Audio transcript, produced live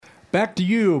Back to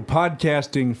you,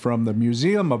 podcasting from the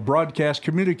Museum of Broadcast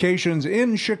Communications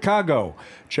in Chicago.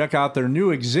 Check out their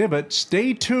new exhibit,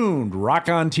 Stay Tuned, Rock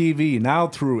on TV, now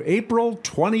through April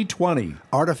 2020.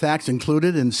 Artifacts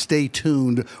included in Stay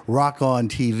Tuned, Rock on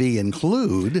TV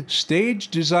include stage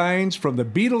designs from the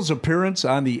Beatles' appearance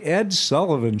on The Ed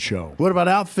Sullivan Show. What about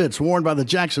outfits worn by the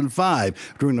Jackson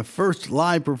 5 during the first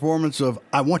live performance of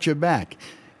I Want You Back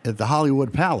at the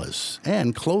Hollywood Palace,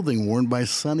 and clothing worn by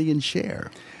Sonny and Cher.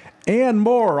 And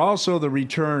more. Also the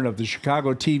return of the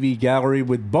Chicago TV Gallery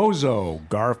with Bozo,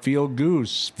 Garfield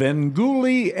Goose,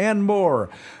 Svengoolie, and more.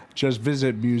 Just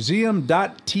visit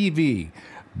museum.tv.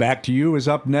 Back to You is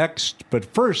up next, but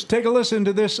first take a listen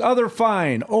to this other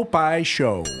fine Opie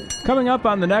show. Coming up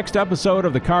on the next episode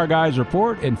of the Car Guys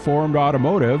Report, Informed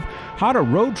Automotive, how to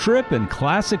road trip in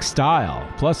classic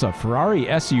style, plus a Ferrari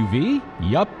SUV?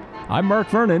 Yup. I'm Mark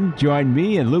Vernon. Join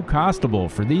me and Luke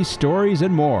Costable for these stories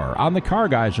and more on the Car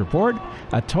Guys Report,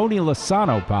 a Tony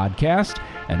Lasano podcast,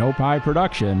 an Opie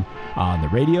production on the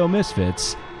Radio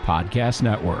Misfits Podcast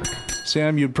Network.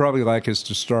 Sam, you'd probably like us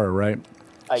to start, right?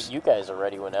 You guys are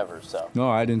ready whenever, so. No,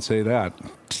 I didn't say that.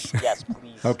 Yes,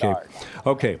 please Okay. start.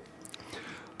 Okay.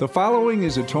 The following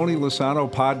is a Tony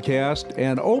Lasano podcast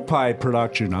and Opie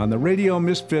production on the Radio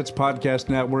Misfits Podcast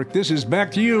Network. This is Back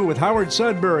to You with Howard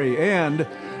Sudbury and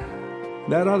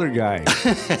that other guy,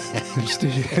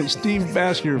 Steve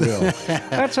Baskerville.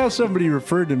 That's how somebody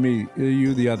referred to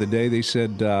you the other day. They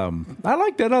said, I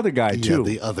like that other guy, too. Yeah,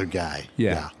 the other guy.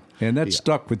 Yeah. And that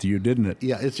stuck with you, didn't it?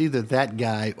 Yeah, it's either that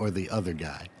guy or the other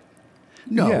guy.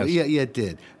 No, Yes. yeah, it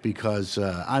did, because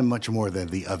I'm much more than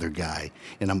the other guy,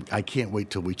 and I can't wait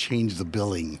till we change the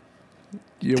billing.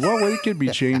 Yeah, well, it could be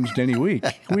changed any week.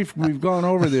 We've gone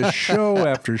over this show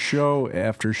after show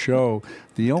after show.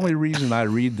 The only reason I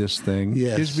read this thing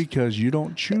is because you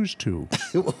don't choose to.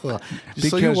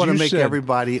 So you want to make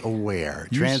everybody aware,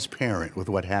 transparent with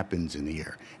what happens in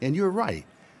here. And you're right,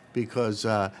 because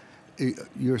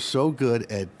you're so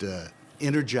good at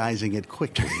energizing it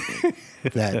quickly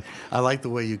that I like the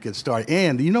way you get started.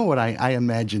 And you know what I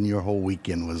imagine your whole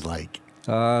weekend was like?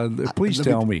 Please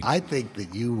tell me. I think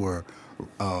that you were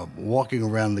walking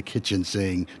around the kitchen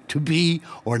saying, to be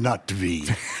or not to be?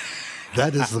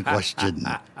 That is the question.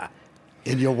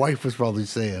 And your wife was probably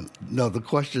saying, no, the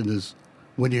question is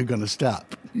when you're going to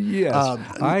stop. Yes.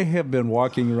 I have been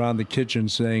walking around the kitchen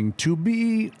saying, to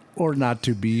be or not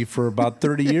to be, for about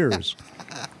 30 years.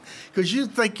 Because you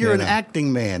think you're an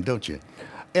acting man, don't you?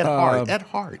 At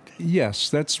heart.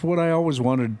 Yes, that's what I always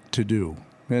wanted to do.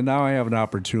 And now I have an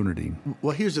opportunity.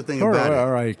 Well, here's the thing about it.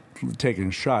 Or I taking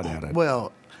a shot at it.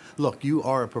 Well, look, you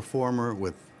are a performer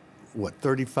with,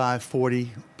 35,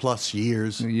 40 plus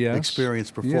years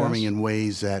experience performing in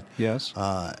ways that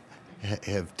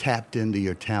have tapped into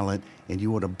your talent, and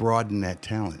you want to broaden that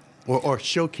talent or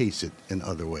showcase it in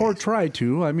other ways. Or try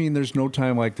to. I mean, there's no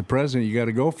time like the present. You got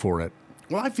to go for it.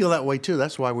 Well, I feel that way, too.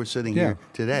 That's why we're sitting here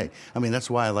today. I mean, that's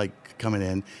why I like coming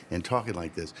in and talking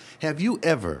like this. Have you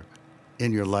ever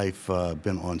in your life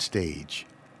been on stage?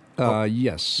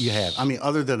 Yes. You have? I mean,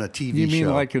 other than a TV show. You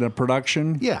mean like in a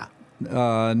production? Yeah.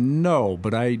 No,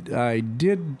 but I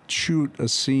did shoot a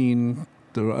scene,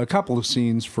 a couple of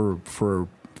scenes for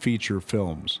feature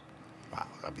films. Wow.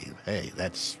 I mean, hey,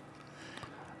 that's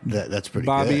pretty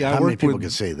Bobby, good. How many people can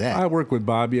say that? I worked with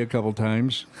Bobby a couple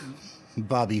times.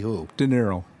 Bobby who? De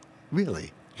Niro.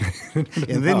 Really?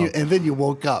 And then you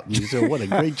woke up and you said, what a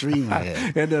great dream I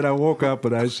had. And then I woke up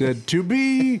and I said, to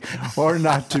be or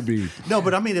not to be. No,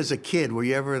 but I mean, as a kid, were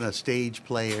you ever in a stage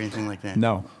play or anything like that?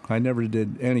 No, I never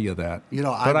did any of that.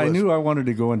 But I knew I wanted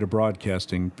to go into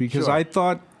broadcasting because I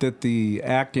thought that the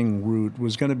acting route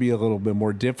was going to be a little bit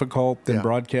more difficult than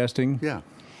broadcasting. Yeah.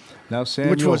 Now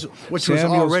Samuel, which was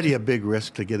already a big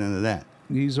risk to get into that.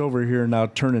 He's over here now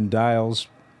turning dials.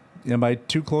 Am I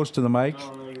too close to the mic?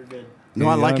 No, you're good. No,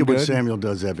 I like it when Samuel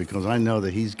does that because I know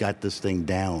that he's got this thing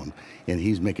down and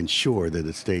he's making sure that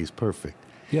it stays perfect.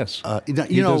 Yes. He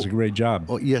does a great job.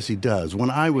 Oh, yes, he does.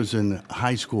 When I was in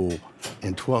high school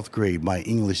in 12th grade, my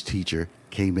English teacher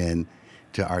came in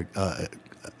to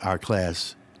our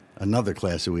class, another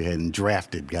class that we had, and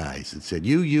drafted guys and said,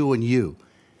 you, and you.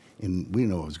 And we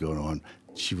know what was going on.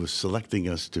 She was selecting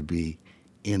us to be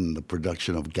in the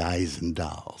production of Guys and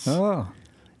Dolls. Oh.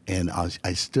 And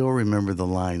I still remember the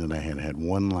line that I had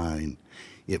one line.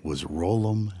 It was roll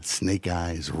 'em, snake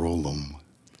eyes, roll 'em.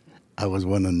 I was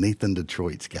one of Nathan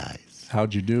Detroit's guys.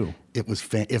 How'd you do? It was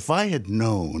if I had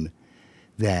known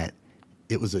that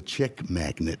it was a chick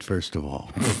magnet, first of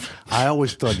all. I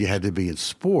always thought you had to be in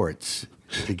sports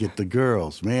to get the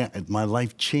girls. Man, my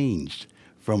life changed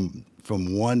from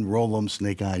one roll 'em,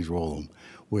 snake eyes, roll 'em,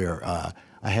 where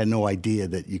I had no idea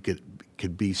that you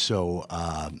could be so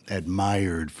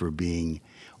admired for being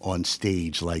on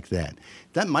stage like that.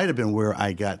 That might have been where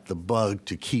I got the bug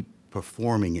to keep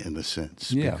performing in a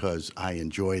sense, because I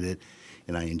enjoyed it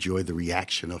and I enjoyed the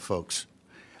reaction of folks.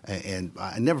 And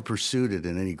I never pursued it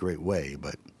in any great way,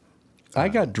 but I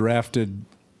got drafted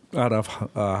out of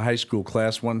a high school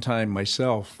class one time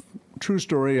myself. True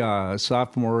story,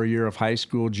 sophomore year of high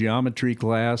school, geometry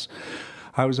class.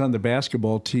 I was on the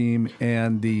basketball team,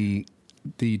 and the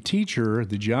teacher,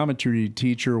 the geometry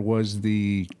teacher, was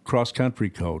the cross-country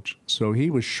coach. So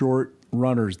he was short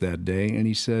runners that day, and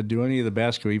he said, do any of the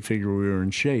basketball, he figured we were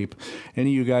in shape,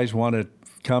 any of you guys want to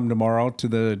come tomorrow to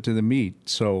the meet?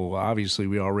 So obviously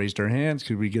we all raised our hands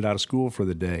because we get out of school for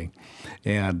the day.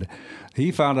 And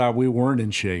he found out we weren't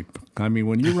in shape. I mean,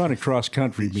 when you run a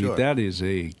cross-country meet, Sure. that is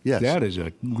a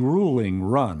grueling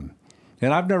run.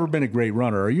 And I've never been a great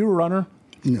runner. Are you a runner?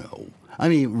 no. I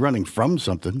mean, running from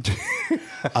something.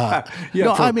 Yeah,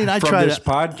 No, from, I mean, I from try this to-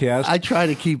 podcast. I try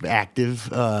to keep active.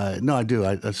 No, I do.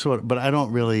 I sort of, but I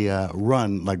don't really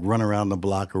run around the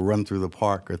block or run through the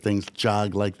park or things,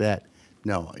 jog like that.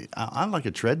 No, I'm like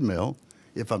a treadmill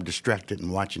if I'm distracted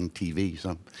and watching TV.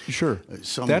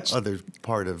 Some That's- other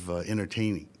part of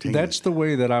entertaining. That's the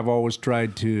way that I've always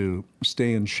tried to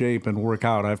stay in shape and work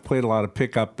out. I've played a lot of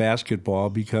pickup basketball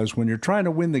because when you're trying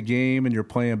to win the game and you're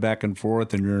playing back and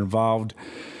forth and you're involved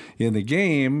in the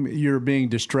game, you're being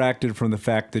distracted from the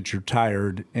fact that you're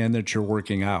tired and that you're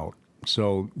working out.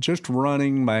 So just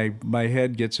running, my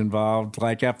head gets involved.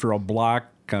 Like after a block,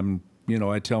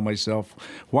 I tell myself,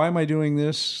 why am I doing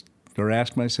this? Or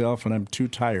ask myself, and I'm too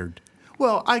tired.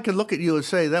 Well, I could look at you and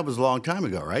say that was a long time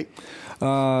ago, right?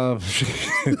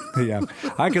 Yeah.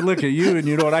 I could look at you, and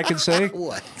you know what I could say?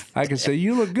 What? I could say,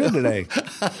 you look good today.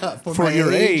 For my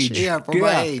your age. Yeah, for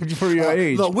my age. For your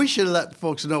age. Look, we should let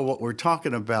folks know what we're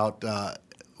talking about,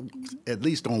 at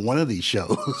least on one of these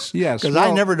shows. Yes, Because I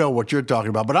well- never know what you're talking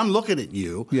about. But I'm looking at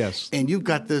you. Yes. And you've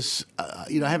got this, I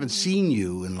haven't seen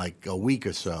you in like a week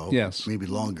or so. Yes. Maybe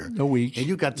longer. A week. And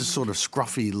you've got this sort of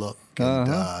scruffy look. And,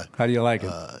 How do you like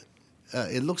it?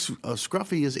 it looks,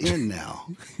 scruffy is in now.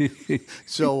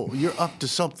 So you're up to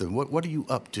something. What are you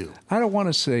up to? I don't want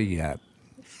to say yet.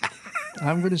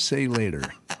 I'm going to say later.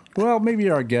 Well, maybe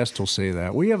our guest will say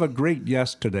that. We have a great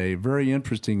guest today, very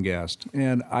interesting guest.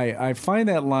 And I find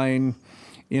that line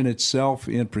in itself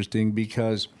interesting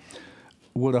because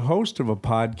would a host of a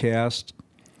podcast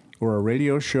or a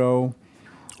radio show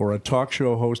or a talk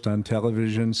show host on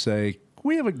television say,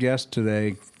 we have a guest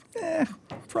today?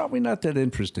 Probably not that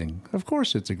interesting. Of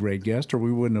course it's a great guest or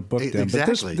we wouldn't have booked them.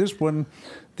 Exactly. But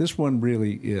this one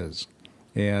really is.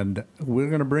 And we're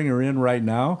going to bring her in right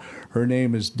now. Her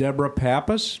name is Deborah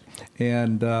Pappas,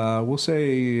 and we'll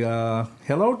say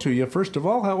hello to you. First of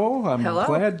all, hello. I'm Hello.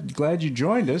 glad you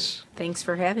joined us. Thanks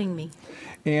for having me.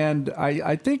 And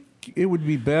I think it would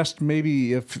be best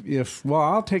maybe if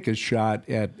I'll take a shot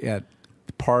at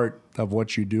part of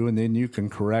what you do, and then you can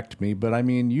correct me. But I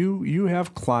mean, you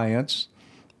have clients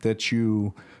that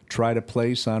you try to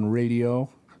place on radio,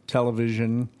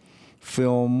 television,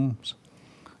 films,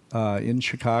 in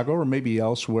Chicago or maybe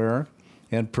elsewhere,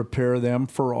 and prepare them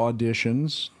for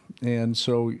auditions. And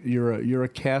so you're a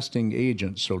casting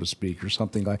agent, so to speak, or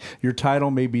something like. Your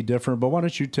title may be different, but why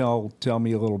don't you tell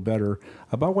me a little better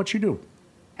about what you do?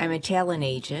 I'm a talent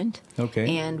agent.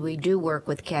 Okay. And we do work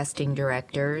with casting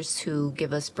directors who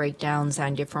give us breakdowns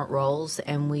on different roles,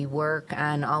 and we work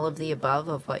on all of the above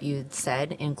of what you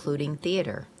said, including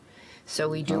theater. So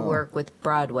we do work with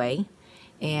Broadway,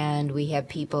 and we have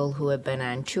people who have been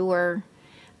on tour,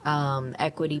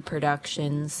 equity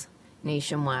productions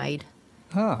nationwide,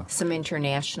 some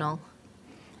international.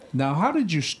 Now, how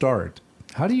did you start?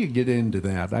 How do you get into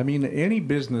that? I mean, any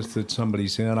business that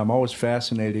somebody's in, I'm always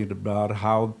fascinated about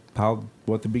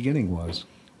what the beginning was.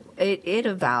 It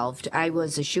evolved. I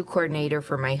was a shoe coordinator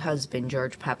for my husband,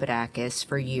 George Papadakis,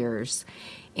 for years.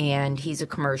 And he's a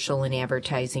commercial and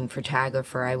advertising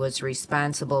photographer. I was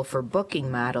responsible for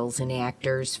booking models and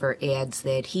actors for ads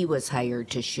that he was hired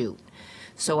to shoot.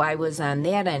 So I was on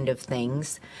that end of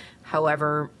things.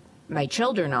 However, my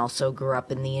children also grew up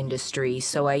in the industry,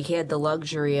 so I had the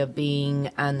luxury of being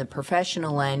on the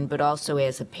professional end, but also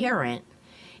as a parent,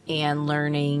 and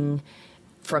learning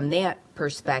from that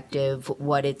perspective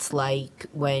what it's like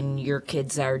when your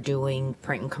kids are doing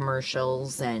print and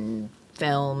commercials and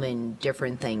film and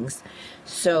different things.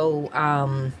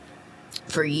 So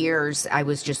for years I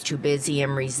was just too busy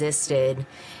and resisted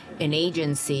an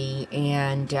agency,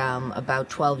 and about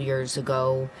 12 years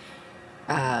ago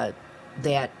that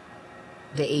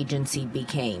the agency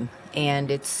became.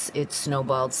 and it's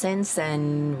snowballed since,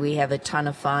 and we have a ton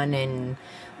of fun. And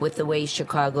with the way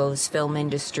Chicago's film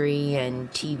industry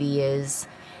and TV is,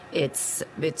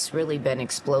 it's really been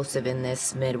explosive in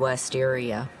this Midwest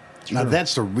area. Now,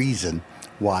 that's the reason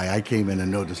why I came in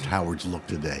and noticed Howard's look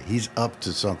today. He's up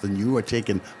to something. You are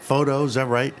taking photos, is that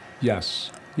right?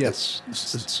 Yes.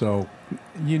 So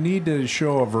you need to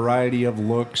show a variety of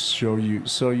looks, so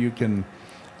you can,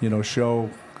 show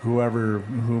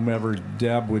whomever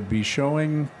Deb would be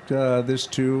showing this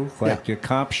to, like a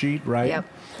comp sheet, right?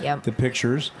 Yep. The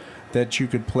pictures, that you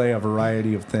could play a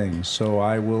variety of things. So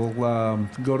I will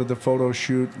go to the photo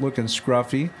shoot looking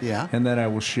scruffy, and then I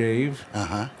will shave,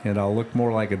 and I'll look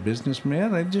more like a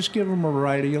businessman. I just give them a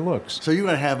variety of looks. So you're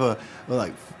going to have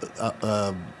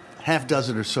a half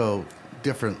dozen or so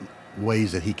different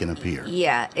ways that he can appear.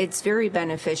 Yeah, it's very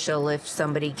beneficial if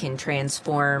somebody can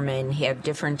transform and have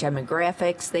different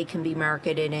demographics they can be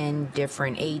marketed in,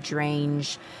 different age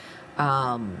range,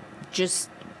 just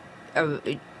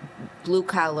blue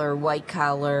collar, white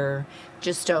collar,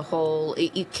 just a whole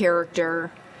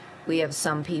character. We have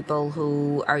some people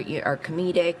who are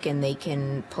comedic and they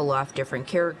can pull off different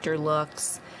character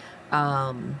looks.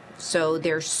 So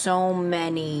there's so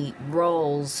many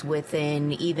roles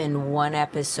within even one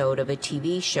episode of a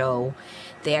TV show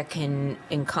that can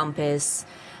encompass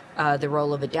the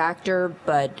role of a doctor,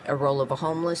 but a role of a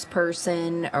homeless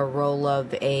person, a role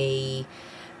of a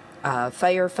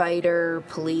firefighter,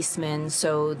 policeman.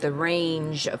 So the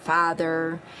range, a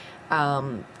father,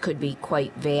 could be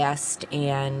quite vast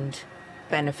and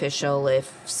beneficial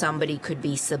if somebody could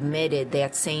be submitted,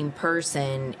 that same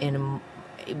person, in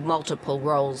multiple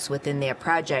roles within that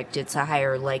project. It's a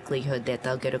higher likelihood that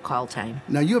they'll get a call time.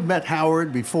 Now, you have met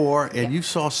Howard before, and you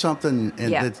saw something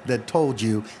that told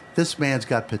you this man's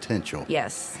got potential.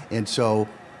 Yes. And so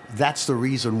that's the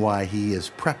reason why he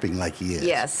is prepping like he is.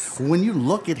 Yes. When you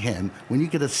look at him, when you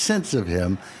get a sense of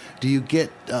him, do you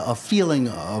get a feeling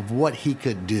of what he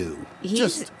could do?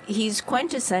 He's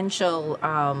quintessential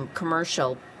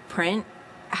commercial print.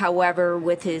 However,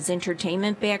 with his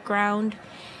entertainment background,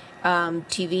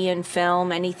 TV and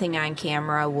film, anything on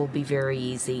camera will be very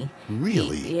easy.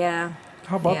 Really? Yeah.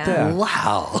 How about that?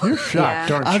 Wow. You're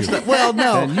shocked, aren't you? Well,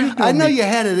 no. I know you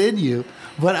had it in you,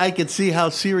 but I could see how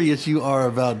serious you are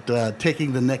about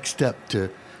taking the next step to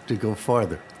go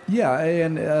farther. Yeah,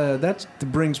 and that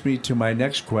brings me to my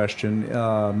next question.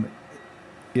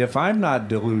 If I'm not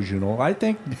delusional, I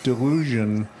think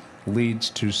delusion leads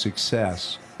to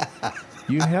success.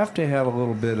 You have to have a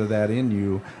little bit of that in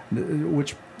you,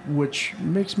 which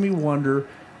makes me wonder,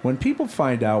 when people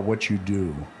find out what you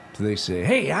do, do they say,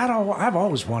 hey, I've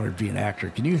always wanted to be an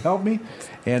actor. Can you help me?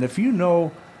 And if you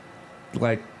know,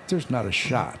 like, there's not a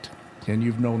shot, and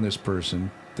you've known this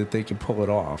person, that they can pull it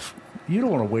off, you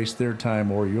don't want to waste their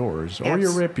time or yours or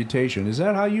your reputation. Is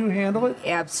that how you handle it?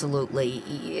 Absolutely.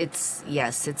 It's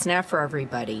not for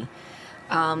everybody.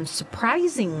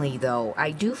 Surprisingly, though,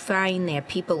 I do find that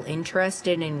people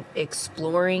interested in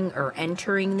exploring or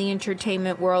entering the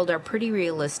entertainment world are pretty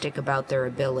realistic about their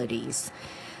abilities.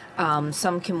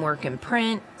 Some can work in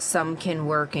print, some can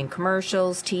work in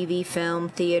commercials, TV, film,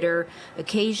 theater.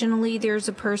 Occasionally there's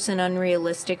a person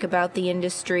unrealistic about the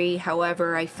industry.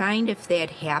 However, I find if that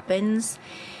happens,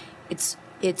 it's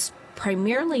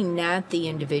primarily not the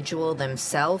individual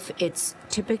themselves, it's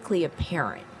typically a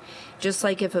parent. Just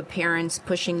like if a parent's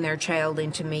pushing their child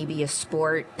into maybe a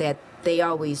sport that they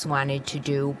always wanted to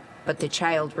do, but the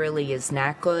child really is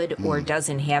not good or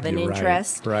doesn't have an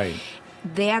interest. Right.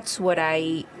 That's what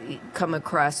I come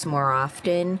across more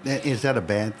often. Is that a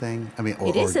bad thing? I mean,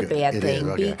 it is a bad thing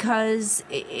okay. Because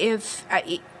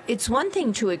it's one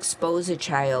thing to expose a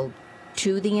child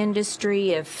to the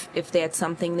industry if that's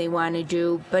something they want to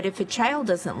do, but if a child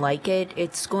doesn't like it,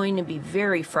 it's going to be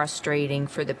very frustrating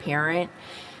for the parent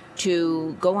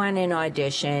to go on an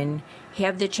audition,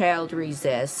 have the child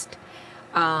resist.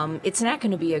 It's not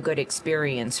going to be a good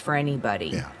experience for anybody.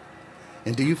 Yeah.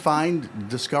 And do you find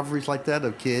discoveries like that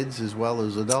of kids as well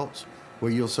as adults,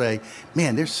 where you'll say,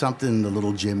 man, there's something in the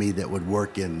little Jimmy that would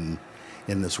work in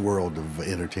this world of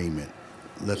entertainment?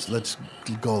 Let's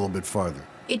go a little bit farther.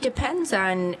 It depends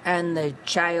on the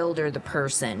child or the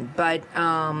person, but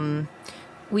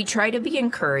we try to be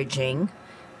encouraging,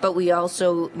 but we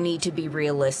also need to be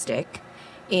realistic.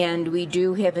 And we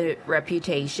do have a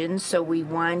reputation, so we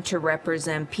want to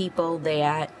represent people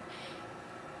that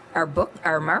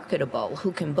are marketable,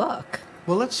 who can book.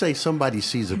 Well, let's say somebody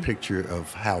sees a picture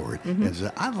of Howard and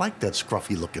says, I like that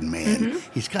scruffy-looking man.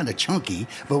 He's kind of chunky,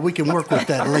 but we can work with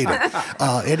that later.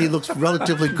 And he looks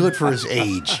relatively good for his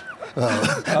age.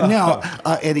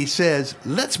 And he says,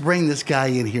 let's bring this guy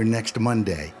in here next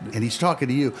Monday. And he's talking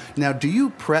to you. Now, do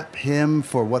you prep him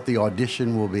for what the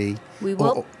audition will be? We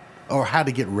will. Or how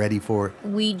to get ready for it?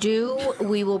 We do.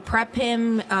 We will prep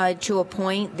him to a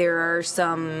point. There are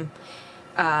some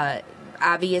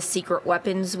obvious secret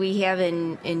weapons we have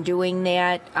in doing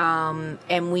that.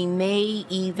 And we may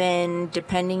even,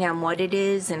 depending on what it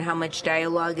is and how much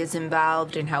dialogue is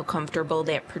involved and how comfortable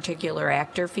that particular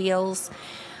actor feels,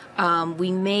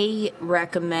 we may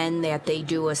recommend that they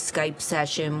do a Skype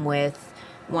session with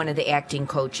one of the acting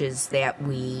coaches that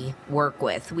we work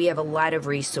with. We have a lot of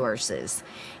resources.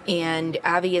 And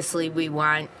obviously we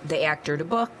want the actor to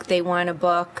book. They want to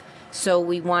book. So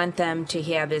we want them to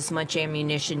have as much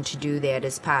ammunition to do that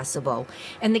as possible.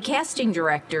 And the casting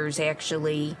directors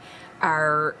actually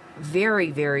are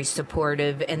very, very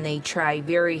supportive, and they try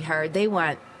very hard. They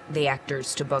want the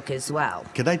actors to book as well.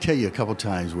 Can I tell you a couple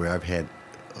times where I've had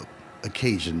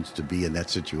occasions to be in that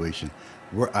situation?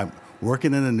 Where I'm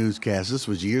working in a newscast. This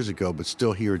was years ago, but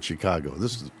still here in Chicago.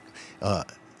 This is,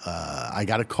 I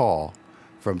got a call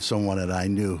from someone that I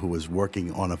knew who was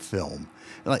working on a film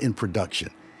in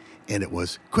production. And it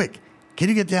was, quick, can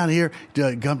you get down here?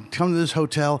 Come to this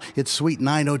hotel. It's Suite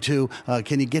 902.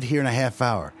 Can you get here in a half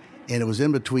hour? And it was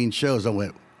in between shows. I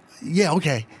went, yeah,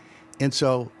 okay. And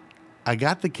so I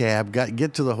got the cab,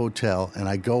 get to the hotel, and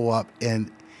I go up,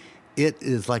 and it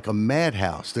is like a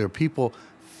madhouse. There are people,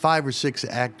 5 or 6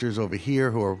 actors over here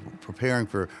who are preparing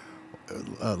for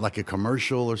like a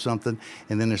commercial or something.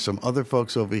 And then there's some other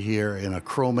folks over here in a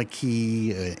chroma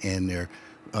key, and they're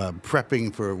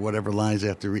prepping for whatever lines they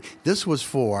have to read. This was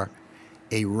for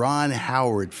a Ron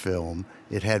Howard film.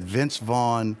 It had Vince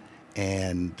Vaughn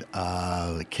and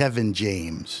Kevin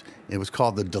James. It was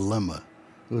called The Dilemma.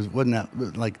 Wasn't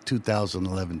that like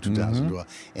 2011,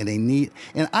 2012? And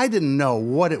and I didn't know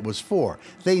what it was for.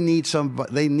 They need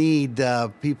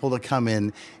people to come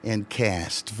in and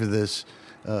cast for this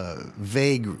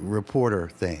vague reporter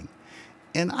thing.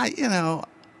 And I'm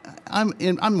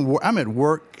at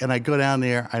work, and I go down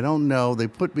there. I don't know. They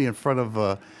put me in front of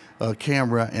a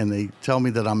camera, and they tell me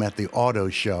that I'm at the auto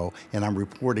show, and I'm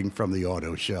reporting from the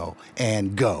auto show,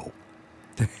 and go.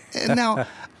 And now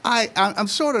I'm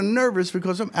sort of nervous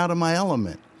because I'm out of my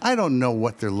element. I don't know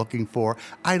what they're looking for.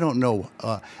 I don't know.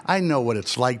 I know what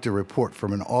it's like to report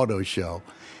from an auto show,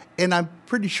 and I'm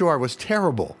pretty sure I was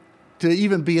terrible to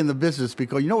even be in the business,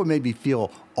 because you know what made me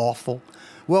feel awful?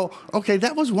 Well, okay,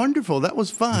 that was wonderful. That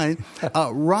was fine.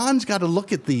 Ron's got to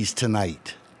look at these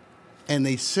tonight. And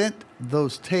they sent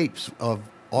those tapes of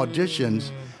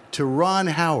auditions to Ron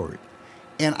Howard.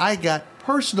 And I got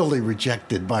personally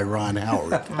rejected by Ron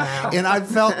Howard. Wow. And I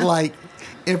felt like,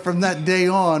 and from that day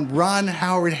on, Ron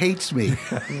Howard hates me.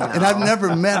 No. And I've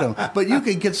never met him. But you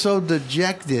can get so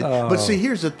dejected. Oh. But see,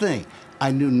 here's the thing. I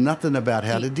knew nothing about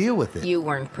how to deal with it. You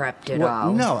weren't prepped at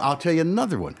all. No, I'll tell you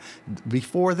another one.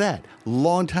 Before that,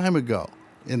 long time ago,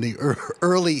 in the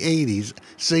early 80s,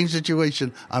 same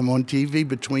situation. I'm on TV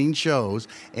between shows,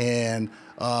 and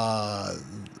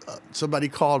somebody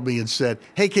called me and said,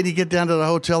 hey, can you get down to the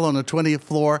hotel on the 20th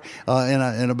floor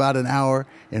in about an hour?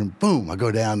 And boom, I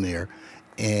go down there.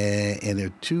 And there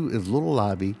are a little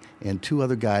lobby, and 2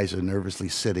 other guys are nervously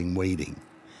sitting, waiting.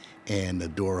 And the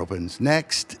door opens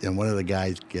next, and one of the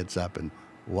guys gets up, and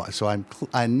so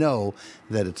I know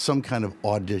that it's some kind of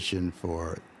audition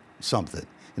for something,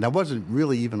 and I wasn't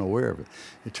really even aware of it.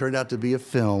 It turned out to be a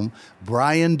film.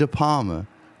 Brian De Palma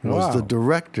was the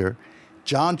director.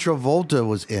 John Travolta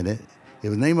was in it.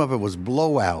 The name of it was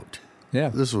Blowout. Yeah,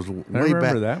 this was way back. I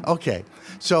remember that. Okay,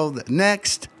 so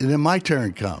next, and then my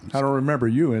turn comes. I don't remember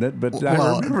you in it, but I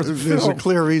remember the film. There's a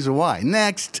clear reason why.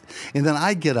 Next, and then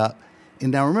I get up.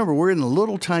 And now remember, we're in a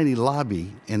little tiny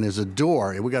lobby, and there's a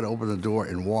door, and we got to open the door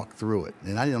and walk through it.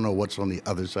 And I don't know what's on the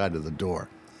other side of the door.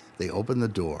 They open the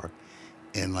door,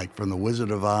 and like from The Wizard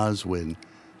of Oz, when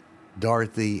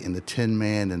Dorothy and the Tin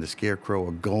Man and the Scarecrow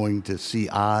are going to see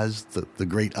Oz, the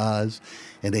great Oz,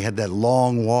 and they had that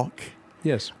long walk.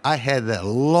 Yes. I had that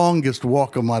longest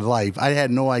walk of my life. I had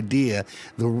no idea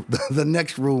the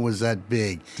next room was that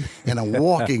big. And I'm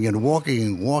walking and walking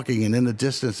and walking, and in the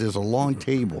distance there's a long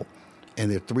table. And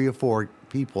there are 3 or 4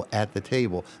 people at the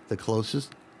table. The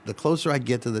closer I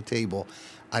get to the table,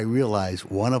 I realize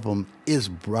one of them is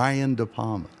Brian De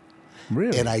Palma.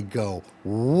 Really? And I go,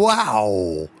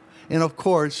 wow. And of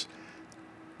course,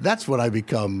 that's when I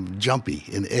become jumpy.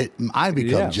 And I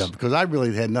become jumpy because I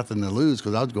really had nothing to lose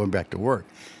because I was going back to work.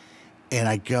 And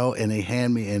I go, and they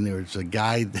hand me, and there's a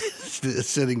guy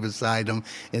sitting beside him.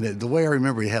 And the way I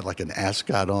remember, he had like an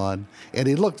ascot on, and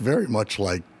he looked very much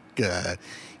like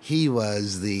he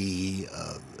was the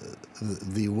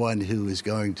one who is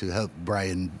going to help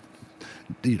Brian,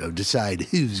 decide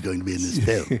who's going to be in this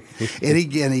film. And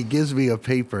he gives me a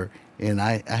paper, and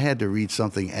I had to read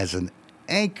something as an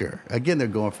anchor. Again, they're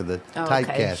going for the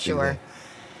typecasting. Sure.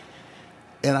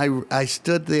 And I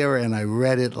stood there and I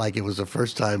read it like it was the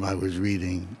first time I was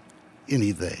reading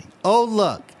anything. Oh,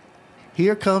 look,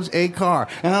 here comes a car.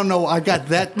 And I don't know, I got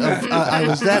that, I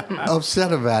was that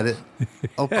upset about it.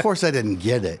 Of course, I didn't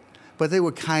get it. But they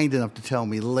were kind enough to tell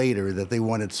me later that they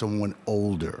wanted someone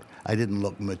older. I didn't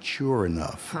look mature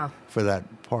enough for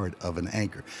that part of an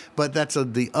anchor. But that's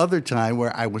the other time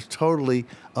where I was totally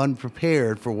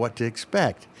unprepared for what to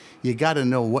expect. You got to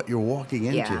know what you're walking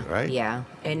into, right? Yeah,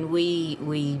 and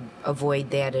we avoid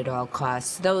that at all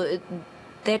costs. Though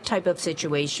that type of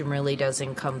situation really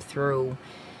doesn't come through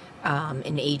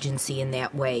an agency in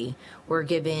that way. We're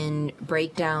given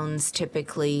breakdowns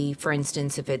typically, for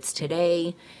instance, if it's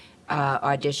today,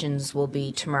 auditions will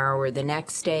be tomorrow or the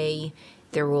next day.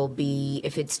 There will be,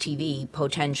 if it's TV,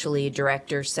 potentially a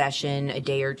director's session a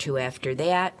day or two after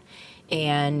that.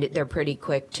 And they're pretty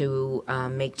quick to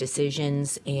make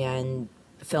decisions, and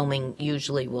filming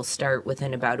usually will start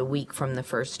within about a week from the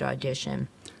first audition.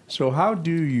 So how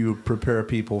do you prepare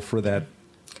people for that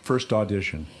first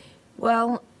audition?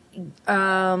 Well,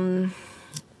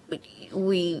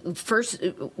 we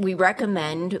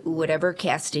recommend whatever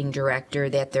casting director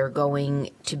that they're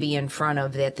going to be in front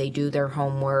of, that they do their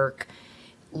homework,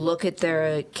 look at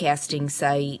their casting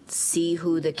site, see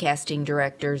who the casting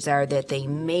directors are that they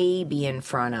may be in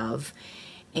front of,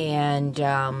 and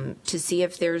to see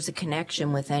if there's a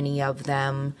connection with any of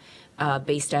them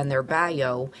based on their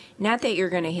bio. Not that you're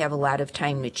going to have a lot of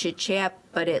time to chit-chat,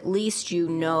 but at least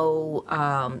you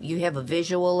have a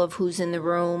visual of who's in the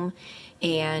room,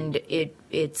 and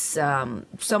it's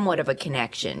somewhat of a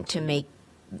connection to make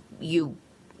you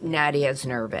not as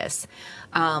nervous.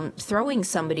 Throwing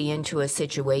somebody into a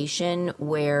situation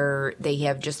where they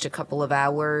have just a couple of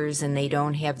hours and they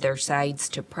don't have their sides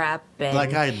to prep. And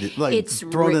like I did, it's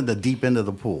thrown in the deep end of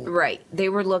the pool. Right. They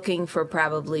were looking for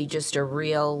probably just a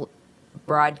real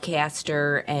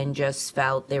broadcaster and just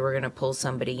felt they were going to pull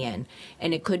somebody in.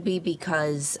 And it could be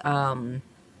because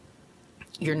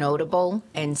you're notable,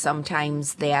 and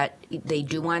sometimes that they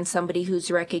do want somebody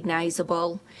who's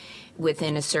recognizable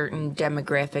within a certain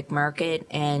demographic market,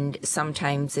 and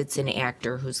sometimes it's an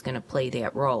actor who's going to play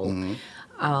that role.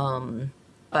 Mm-hmm.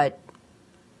 But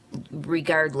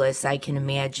regardless, I can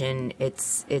imagine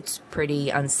it's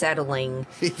pretty unsettling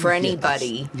for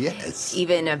anybody, yes,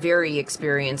 even a very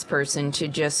experienced person, to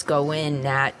just go in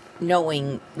not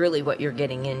knowing really what you're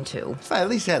getting into. If I at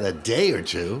least had a day or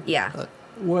two. Yeah.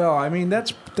 Well, I mean,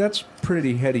 that's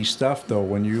pretty heady stuff, though,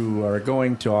 when you are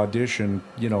going to audition,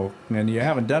 and you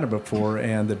haven't done it before,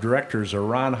 and the directors are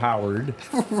Ron Howard,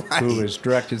 right, who has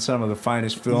directed some of the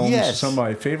finest films, yes, some of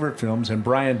my favorite films, and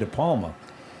Brian De Palma.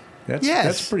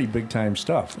 That's pretty big-time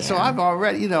stuff. Yeah. So I've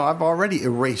already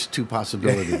erased two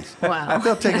possibilities. Wow.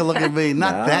 They'll take a look at me,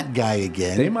 not that guy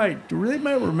again. They might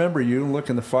remember you and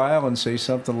look in the file and say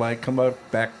something like, come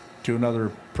back to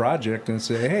another project and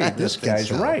say, hey, this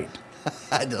guy's right.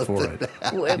 I don't for think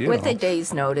it. With a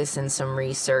day's notice and some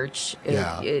research,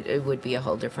 it would be a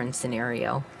whole different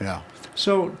scenario. Yeah.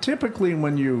 So typically,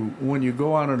 when you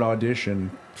go on an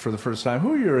audition for the first time,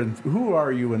 who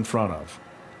are you in front of?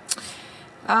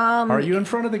 Are you in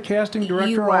front of the casting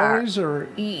director always, or?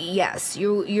 Yes,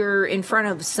 you're in front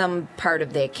of some part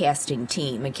of that casting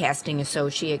team, a casting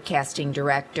associate, casting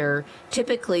director.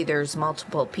 Typically, there's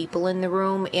multiple people in the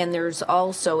room, and there's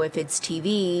also, if it's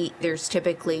TV, there's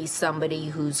typically somebody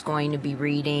who's going to be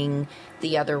reading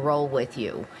the other role with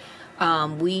you.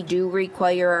 We do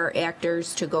require our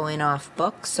actors to go in off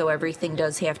book, so everything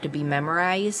does have to be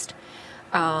memorized.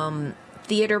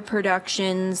 Theater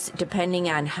productions, depending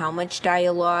on how much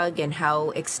dialogue and how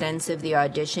extensive the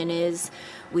audition is,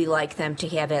 we like them to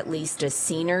have at least a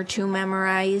scene or two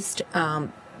memorized.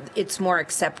 It's more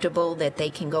acceptable that they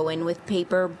can go in with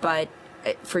paper, but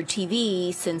for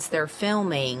TV, since they're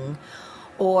filming,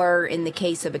 or in the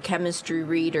case of a chemistry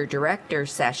read or director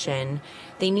session,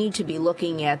 they need to be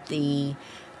looking at the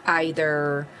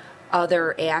either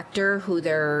other actor who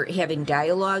they're having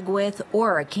dialogue with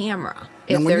or a camera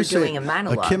if they're doing a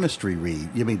monologue. A chemistry read,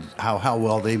 you mean how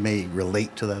well they may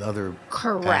relate to that other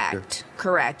actor?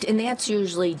 Correct. And that's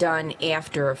usually done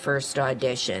after a first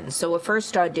audition. So a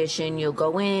first audition, you'll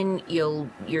go in,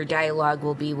 your dialogue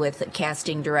will be with a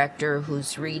casting director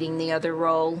who's reading the other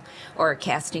role, or a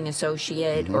casting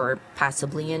associate, or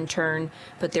possibly intern,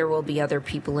 but there will be other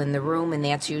people in the room, and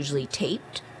that's usually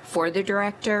taped for the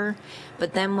director.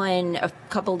 But then when a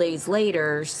couple days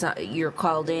later you're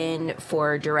called in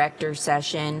for a director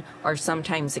session or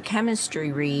sometimes a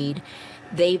chemistry read,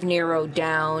 they've narrowed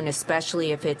down,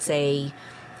 especially if it's a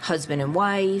husband and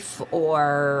wife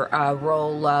or a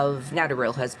role of, not a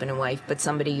real husband and wife, but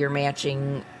somebody you're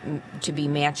matching to be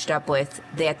matched up with,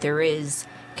 that there is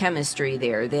chemistry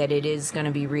there, that it is going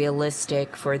to be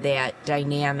realistic for that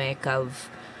dynamic of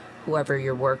whoever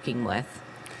you're working with.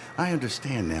 I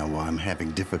understand now why I'm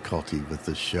having difficulty with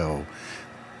the show.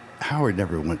 Howard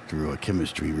never went through a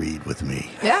chemistry read with me.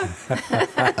 Yeah. Got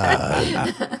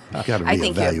to I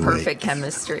think you have reevaluate. perfect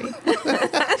chemistry.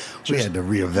 We had to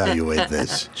reevaluate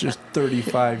this. Just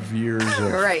 35 years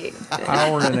of Right.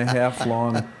 hour and a half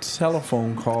long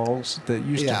telephone calls that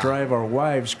used to Yeah. drive our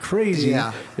wives crazy,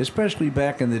 Yeah. especially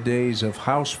back in the days of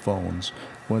house phones,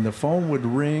 when the phone would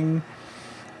ring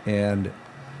and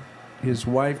his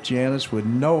wife Janice would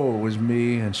know it was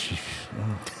me, and she,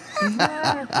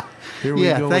 here we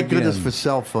Yeah, go thank again. goodness for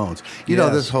cell phones. You know,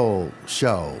 Yes. this whole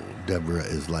show, Deborah,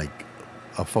 is like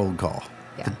a phone call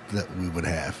Yeah. that we would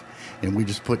have. And we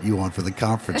just put you on for the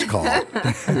conference call.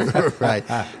 Right.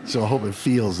 So I hope it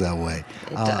feels that way.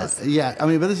 It does. Yeah, I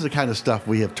mean, but this is the kind of stuff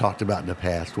we have talked about in the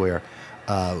past where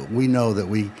we know that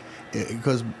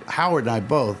because Howard and I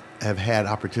both have had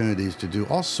opportunities to do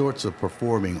all sorts of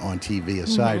performing on TV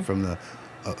aside from the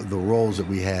roles that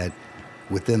we had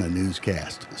within a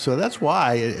newscast. So that's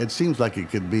why it seems like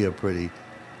it could be a pretty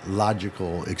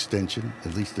logical extension,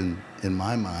 at least in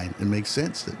my mind. It makes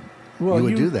sense that you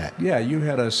would do that. Yeah, you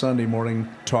had a Sunday morning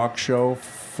talk show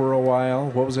for a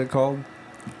while. What was it called?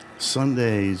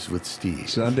 Sundays with Steve.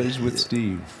 Sundays with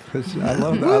Steve. I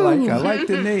like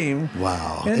the name.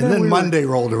 Wow. And And, then then we were- Monday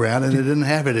rolled around and it didn't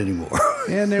have it anymore.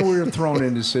 And then we were thrown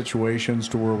into situations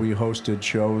to where we hosted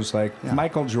shows like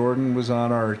Michael Jordan was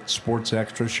on our Sports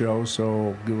Extra show,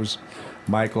 so it was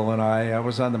Michael and I. I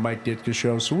was on the Mike Ditka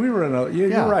show, so we were in Yeah.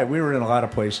 you're right. We were in a lot of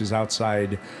places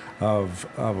outside of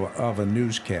a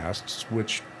newscast,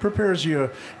 which prepares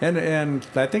you. And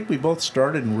I think we both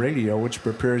started in radio, which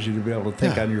prepares you to be able to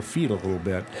think Yeah. on your feet a little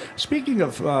bit. Speaking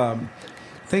of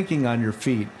thinking on your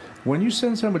feet. When you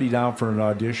send somebody down for an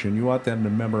audition, you want them to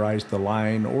memorize the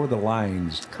line or the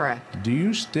lines. Correct.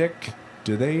 Do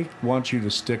they want you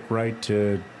to stick right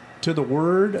to the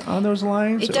word on those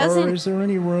lines? It doesn't- Or is there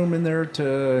any room in there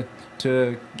to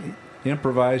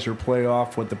improvise or play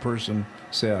off what the person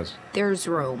says? There's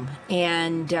room,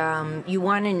 and you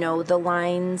want to know the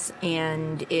lines,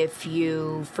 and if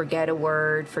you forget a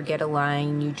word, forget a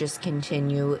line, you just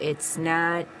continue. It's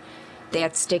not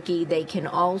that sticky. They can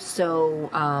also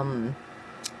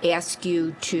ask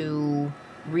you to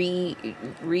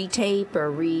retape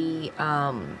or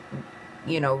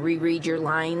reread your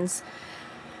lines.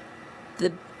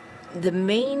 The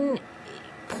main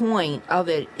point of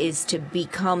it is to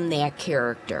become that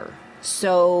character.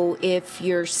 So if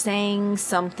you're saying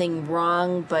something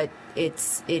wrong, but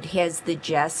it has the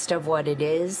gist of what it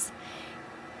is,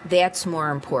 that's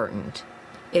more important.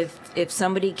 If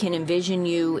somebody can envision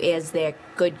you as that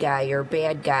good guy or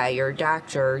bad guy or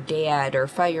doctor or dad or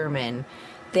fireman,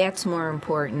 that's more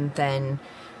important than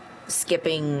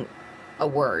skipping a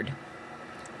word.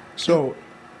 So,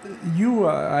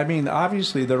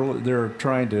 obviously they're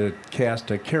trying to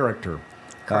cast a character.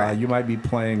 Correct. You might be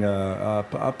playing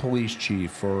a police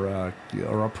chief or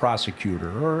a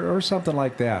prosecutor or something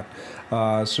like that.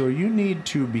 So you need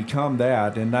to become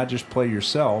that and not just play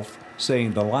yourself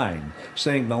saying the line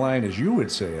as you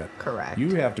would say it. Correct.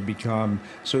 You have to become.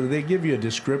 So they give you a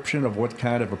description of what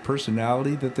kind of a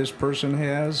personality that this person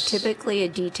has. Typically a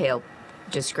detailed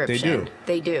description. do.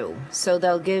 They do. So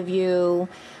they'll give you,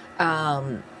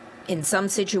 in some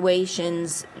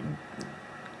situations,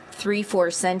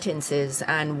 3-4 sentences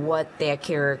on what that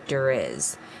character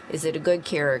is. Is it a good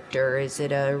character? Is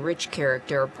it a rich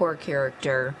character, a poor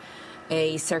character,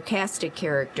 a sarcastic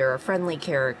character, a friendly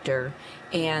character?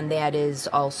 And that is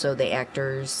also the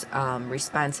actor's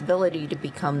responsibility to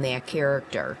become that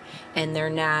character. And they're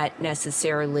not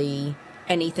necessarily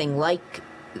anything like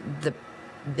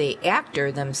the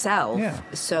actor themselves. Yeah.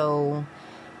 So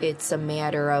it's a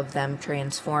matter of them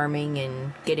transforming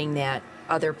and getting that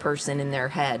other person in their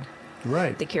head,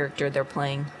 Right. the character they're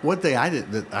playing. One thing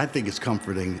that I think is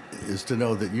comforting is to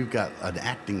know that you've got an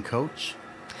acting coach.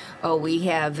 Oh, we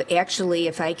have actually,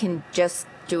 if I can just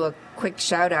do a quick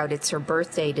shout out, it's her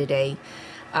birthday today.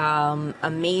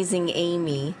 Amazing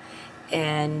Amy.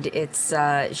 And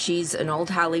she's an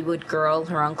old Hollywood girl.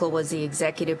 Her uncle was the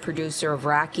executive producer of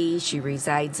Rocky. She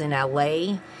resides in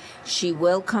LA. She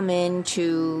will come in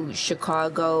to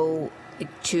Chicago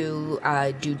to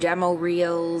do demo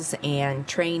reels and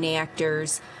train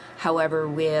actors. However,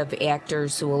 we have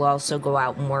actors who will also go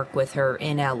out and work with her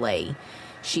in LA.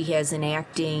 She has an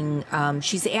acting,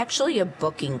 she's actually a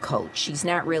booking coach. She's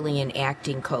not really an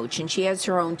acting coach. And she has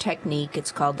her own technique.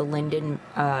 It's called the Linden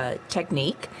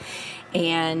Technique.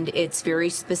 And it's very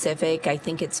specific. I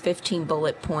think it's 15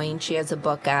 bullet points. She has a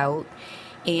book out.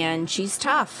 And she's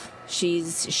tough. She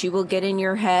will get in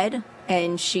your head,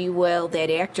 and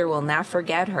that actor will not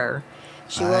forget her.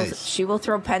 She will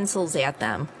throw pencils at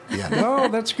them. Yeah. Oh,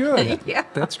 that's good. Yeah.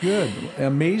 That's good.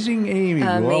 Amazing Amy.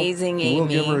 Amazing Amy. We'll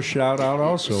give her a shout out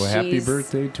also. Happy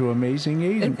birthday to Amazing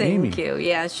Amy. Thank you.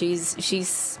 Yeah, she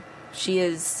is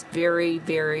very,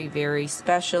 very, very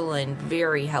special and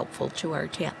very helpful to our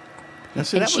town. Now,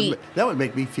 see, that would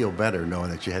make me feel better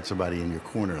knowing that you had somebody in your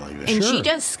corner like that. And Sure. she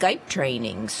does Skype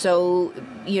training. So,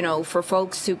 for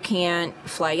folks who can't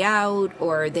fly out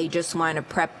or they just want to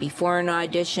prep before an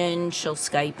audition, she'll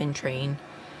Skype and train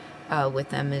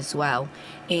with them as well.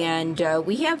 And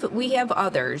we have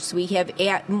others. We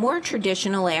have more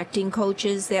traditional acting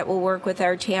coaches that will work with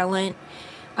our talent.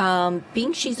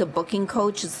 Being she's a booking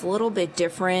coach is a little bit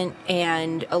different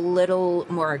and a little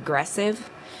more aggressive.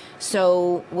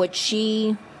 So what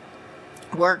she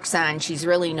works on, she's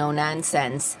really no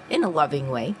nonsense in a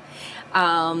loving way.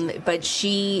 But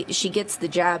she gets the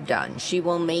job done. She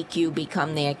will make you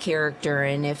become that character,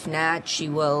 and if not, she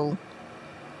will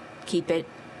keep it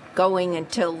going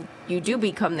until you do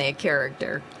become that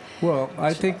character. Well,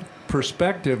 I think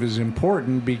perspective is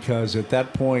important because at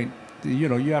that point, you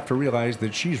have to realize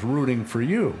that she's rooting for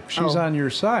you. She's on your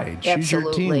side. She's your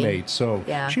Absolutely. teammate. So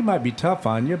Yeah. she might be tough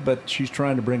on you, but she's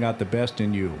trying to bring out the best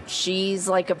in you. She's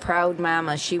like a proud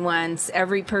mama. She wants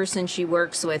every person she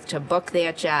works with to book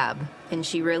that job, and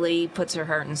she really puts her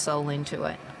heart and soul into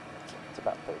it. It's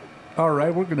about 30. All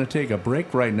right, we're going to take a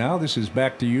break right now. This is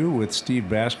Back to You with Steve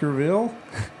Baskerville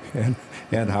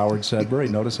and Howard Sudbury.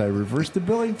 Notice I reversed the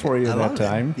billing for you I that love it.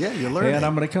 time. Yeah, you're learning. And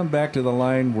I'm going to come back to the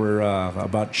line where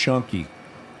about Chunky.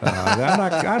 I'm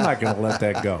not going to let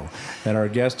that go. And our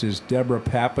guest is Deborah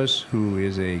Pappas, who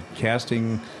is a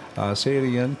casting, say it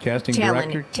again, casting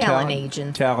director? Talent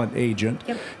agent. Talent agent.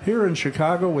 Yep. Here in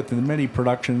Chicago with the many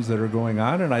productions that are going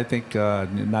on. And I think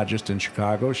not just in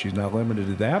Chicago, she's not limited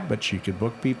to that, but she could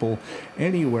book people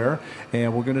anywhere.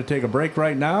 And we're going to take a break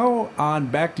right now. On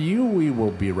Back to You, we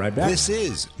will be right back. This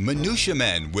is Minutia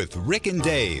Men with Rick and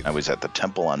Dave. I was at the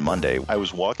temple on Monday. I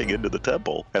was walking into the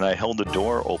temple and I held the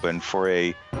door open for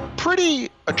a pretty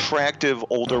attractive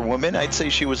older woman. I'd say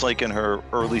she was like in her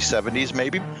early 70s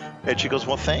maybe. And she goes,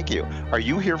 "Well, thank you. Are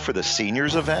you here for the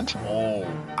seniors event?" Oh,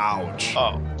 ouch.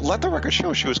 Oh, let the record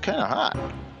show she was kind of hot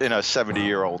in a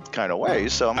 70-year-old kind of way.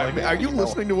 So I'm like, Are you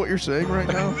listening to what you're saying right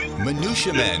now?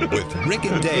 Minutia Men with Rick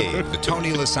and Dave, the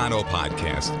Tony Lasano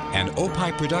podcast, and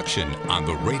Opie production on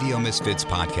the Radio Misfits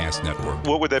Podcast Network.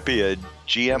 What would that be? A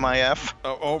GMIF?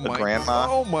 Oh my grandma?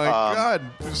 Oh my God.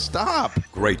 Stop.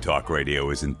 Great Talk Radio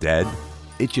isn't dead.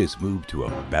 It just moved to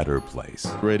a better place.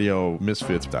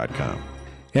 RadioMisfits.com.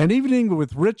 An Evening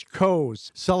with Rich Coase.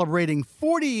 Celebrating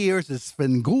 40 years as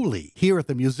Svengoolie here at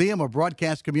the Museum of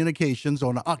Broadcast Communications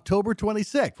on October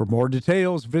 26th. For more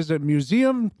details, visit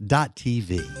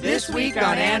museum.tv. This week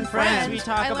on And Friends, we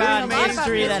talk about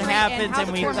history that happens,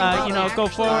 and we, go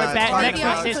forward back next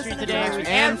week's history today.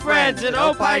 And Friends, an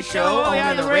Opie show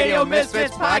on the Radio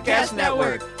Misfits Podcast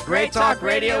Network. Great Talk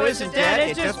Radio isn't dead,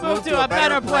 it just moved to a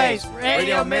better place.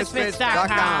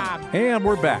 RadioMisfits.com. And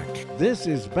we're back. This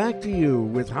is Back to You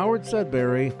with Howard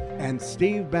Sudbury and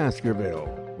Steve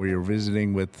Baskerville. We are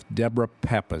visiting with Deborah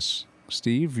Pappas.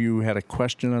 Steve, you had a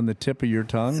question on the tip of your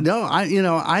tongue? No,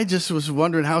 I just was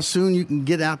wondering how soon you can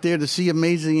get out there to see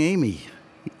Amazing Amy.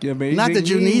 Amazing Not that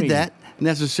you Amy. need that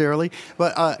necessarily,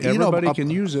 but everybody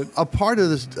can use it. A part of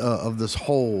this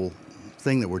whole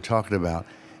thing that we're talking about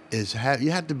is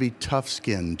you have to be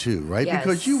tough-skinned too, right? Yes.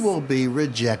 Because you will be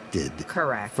rejected.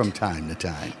 Correct. From time to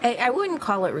time. I wouldn't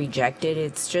call it rejected.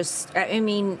 It's just,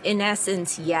 in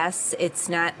essence, yes, it's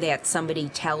not that somebody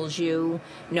tells you,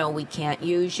 no, we can't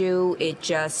use you. It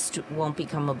just won't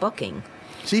become a booking.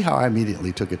 See how I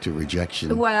immediately took it to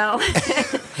rejection? Well,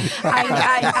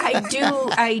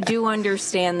 I do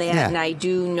understand that, Yeah. and I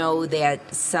do know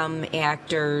that some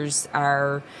actors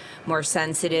are more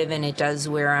sensitive, and it does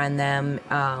wear on them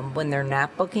when they're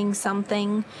not booking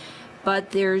something.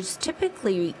 But there's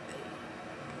typically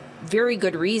very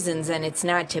good reasons, and it's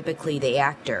not typically the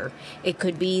actor. It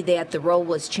could be that the role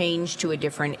was changed to a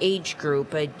different age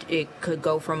group. It could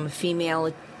go from a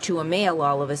female to a male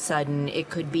all of a sudden. It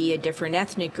could be a different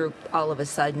ethnic group all of a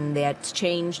sudden that's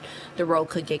changed. The role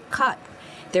could get cut.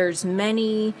 There's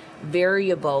many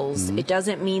variables. It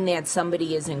doesn't mean that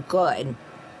somebody isn't good.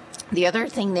 The other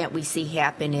thing that we see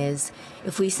happen is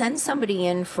if we send somebody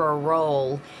in for a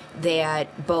role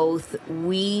that both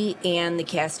we and the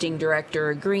casting director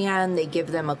agree on, they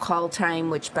give them a call time,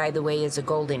 which, by the way, is a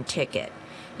golden ticket.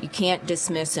 You can't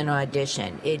dismiss an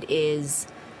audition. It is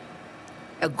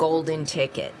a golden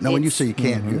ticket. Now, when you say you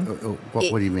can't,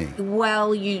 what do you mean?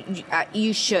 Well,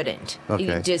 you shouldn't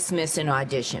dismiss an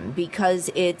audition because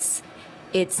it's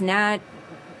not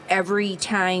every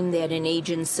time that an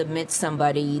agent submits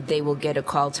somebody, they will get a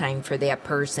call time for that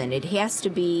person. It has to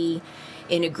be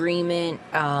in agreement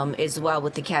as well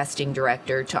with the casting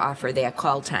director to offer that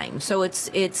call time. So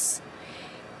it's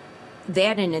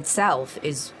that in itself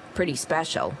is pretty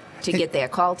special to get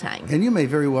that call time. And you may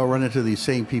very well run into these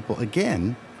same people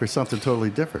again for something totally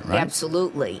different, right?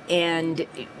 Absolutely. And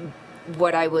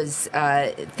what I was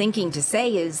thinking to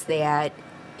say is that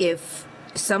if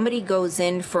somebody goes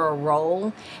in for a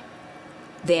role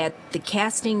that the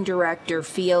casting director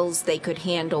feels they could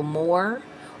handle more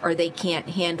or they can't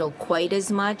handle quite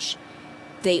as much,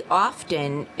 they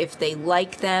often, if they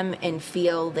like them and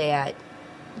feel that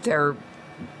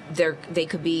they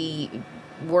could be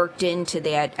worked into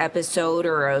that episode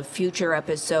or a future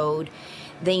episode,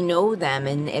 they know them,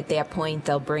 and at that point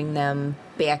they'll bring them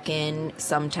back in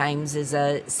sometimes as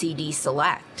a CD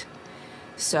select.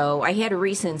 So I had a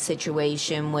recent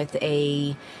situation with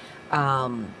a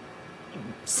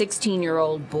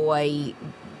 16-year-old boy,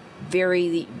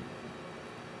 very,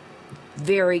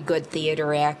 very good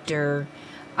theater actor,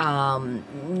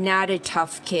 not a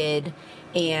tough kid,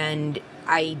 and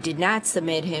I did not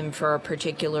submit him for a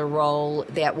particular role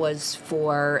that was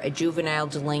for a juvenile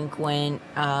delinquent.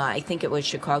 I think it was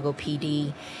Chicago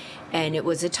PD, and it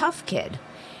was a tough kid.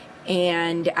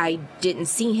 And I didn't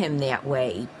see him that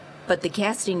way. But the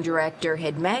casting director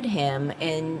had met him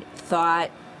and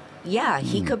thought, yeah,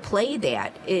 he could play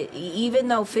that. Even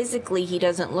though physically he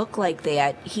doesn't look like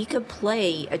that, he could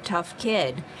play a tough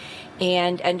kid,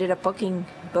 and ended up booking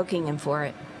him for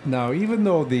it. Now, even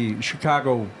though the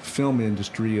Chicago film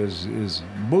industry is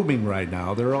booming right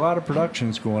now, there are a lot of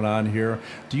productions going on here.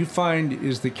 Do you find,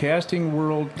 is the casting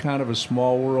world kind of a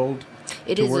small world?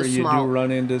 It to is where a you small... do run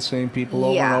into the same people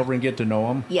over and over and get to know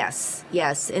them? Yes.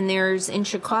 And in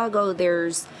Chicago,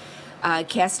 there's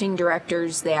casting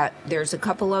directors that, there's a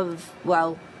couple of,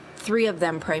 3 of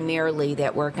them primarily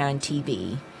that work on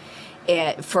TV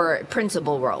for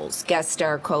principal roles, guest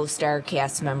star, co-star,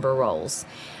 cast member roles.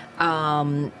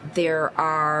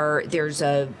 There's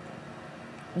a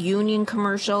union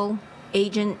commercial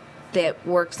agent that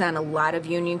works on a lot of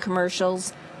union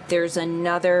commercials. There's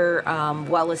another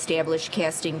well-established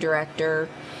casting director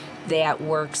that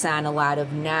works on a lot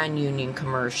of non-union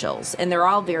commercials, and they're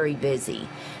all very busy.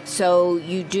 So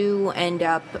you do end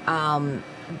up,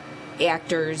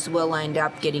 actors will end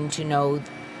up getting to know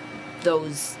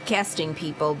those casting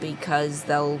people because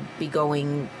they'll be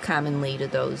going commonly to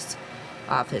those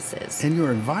offices. And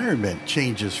your environment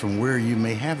changes from where you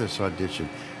may have this audition.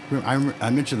 I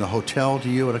mentioned the hotel to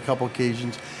you on a couple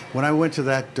occasions. When I went to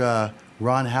that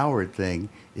Ron Howard thing,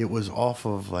 it was off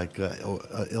of like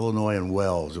Illinois and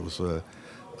Wells. It was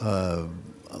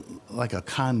like a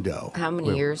condo. How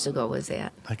many years ago was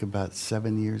that? Like about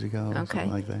 7 years ago,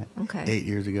 something like that. Okay. 8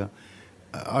 years ago.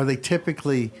 Are they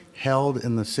typically held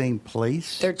in the same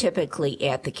place? They're typically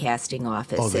at the casting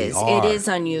offices. Oh, they are. It is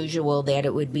unusual that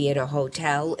it would be at a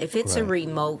hotel. If it's a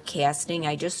remote casting,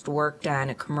 I just worked on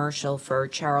a commercial for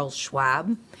Charles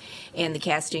Schwab, and the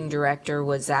casting director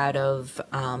was out of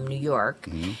New York.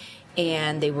 Mm-hmm.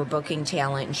 And they were booking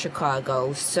talent in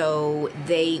Chicago. So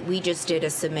we just did a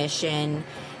submission,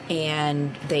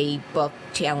 and they booked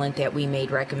talent that we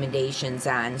made recommendations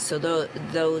on. So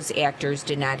those actors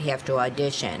did not have to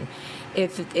audition.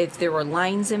 If there were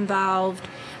lines involved,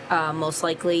 most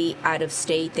likely out of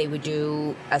state, they would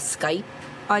do a Skype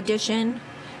audition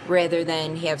rather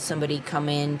than have somebody come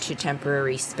in to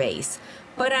temporary space.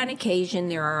 But on occasion,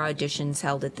 there are auditions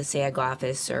held at the SAG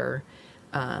office or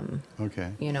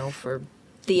for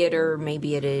theater,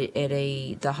 maybe at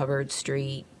the Hubbard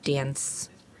Street dance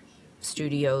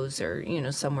studios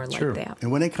or somewhere like that.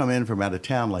 And when they come in from out of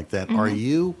town like that, are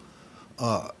you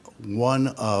one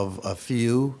of a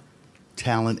few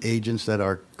talent agents that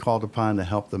are called upon to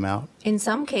help them out? In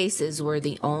some cases, we're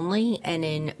the only, and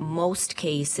in most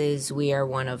cases, we are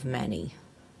one of many.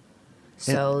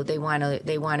 So they want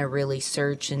to really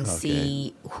search and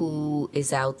see who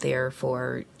is out there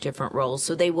for different roles.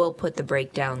 So they will put the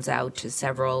breakdowns out to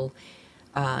several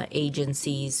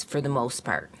agencies for the most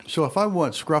part. So if I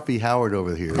want Scruffy Howard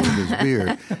over here with his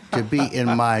beard to be in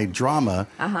my drama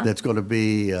that's going to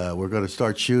be, we're going to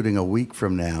start shooting a week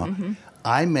from now,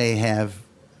 I may have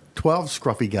 12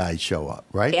 scruffy guys show up,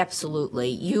 right?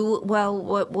 Absolutely.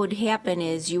 What would happen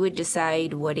is you would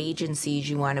decide what agencies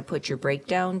you want to put your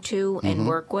breakdown to and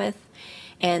work with,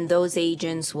 and those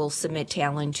agents will submit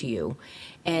talent to you.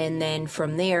 And then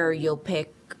from there, you'll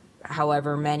pick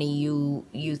however many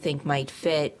you think might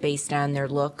fit based on their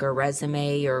look or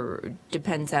resume, or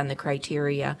depends on the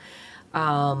criteria.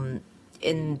 And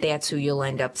that's who you'll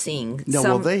end up seeing. Now,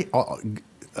 will they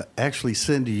actually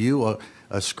send to you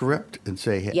a script and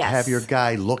say, Yes. have your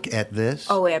guy look at this?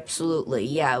 Oh, absolutely.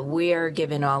 Yeah, we're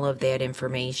given all of that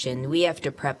information. We have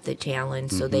to prep the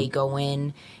talent so they go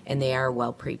in and they are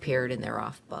well prepared and they're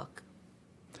off book.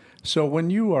 So when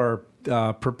you are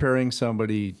preparing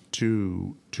somebody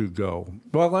to go,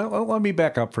 well, let me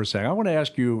back up for a second. I want to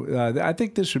ask you, I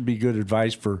think this would be good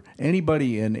advice for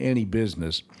anybody in any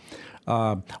business.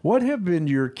 What have been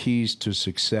your keys to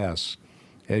success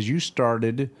as you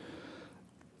started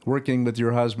working with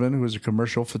your husband, who was a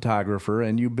commercial photographer,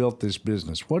 and you built this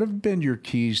business? What have been your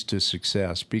keys to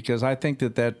success? Because I think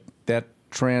that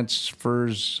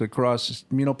transfers across,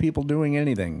 people doing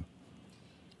anything.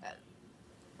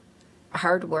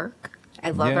 Hard work. I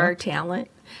love our talent.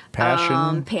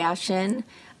 Passion. Passion.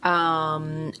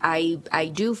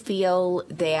 I do feel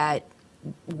that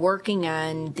working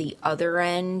on the other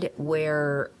end,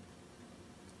 where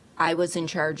I was in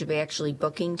charge of actually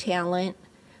booking talent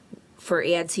for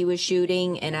ads he was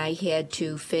shooting, and I had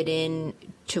to fit in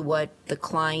to what the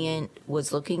client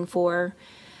was looking for,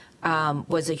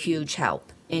 was a huge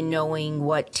help in knowing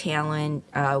what talent.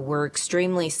 We're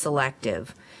extremely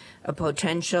selective. A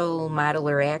potential model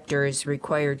or actor is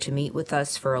required to meet with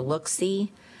us for a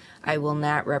look-see. I will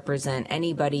not represent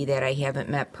anybody that I haven't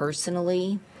met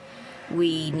personally.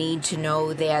 We need to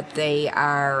know that they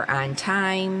are on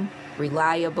time,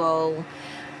 reliable.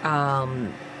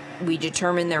 We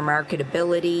determine their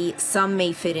marketability. Some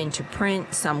may fit into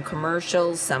print, some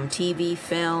commercials, some TV,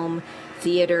 film,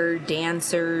 theater,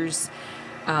 dancers.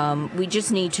 We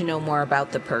just need to know more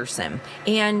about the person.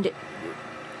 And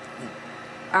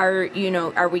are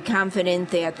we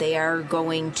confident that they are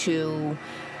going to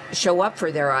show up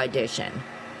for their audition?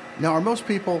 Now, are most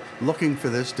people looking for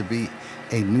this to be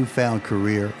a newfound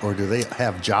career, or do they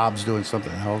have jobs doing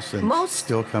something else and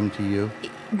still come to you?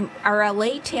 Our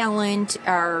LA talent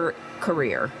are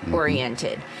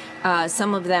career-oriented.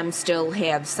 Some of them still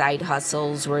have side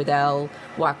hustles where they'll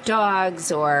walk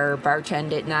dogs or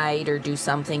bartend at night or do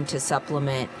something to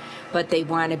supplement, but they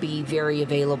want to be very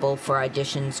available for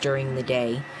auditions during the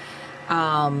day.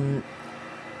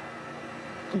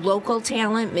 Local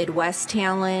talent, Midwest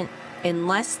talent,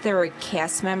 unless they're a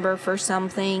cast member for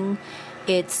something,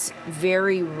 it's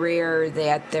very rare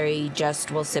that they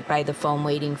just will sit by the phone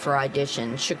waiting for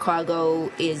auditions.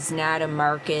 Chicago is not a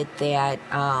market that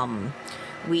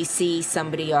we see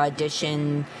somebody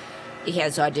audition. He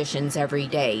has auditions every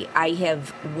day. I have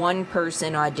one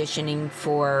person auditioning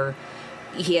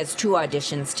he has 2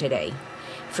 auditions today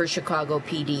for Chicago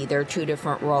PD. They're 2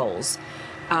 different roles.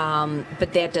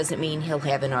 But that doesn't mean he'll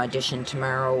have an audition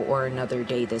tomorrow or another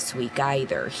day this week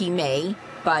either. He may,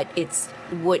 but it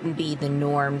wouldn't be the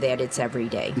norm that it's every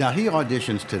day. Now, he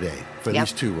auditions today for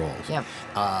these 2 roles. Yep.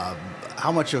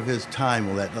 How much of his time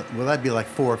will that be, like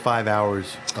 4 or 5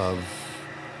 hours of?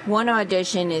 One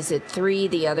audition is at 3,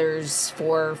 the other's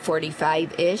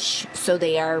 4:45-ish, so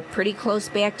they are pretty close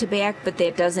back to back, but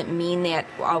that doesn't mean that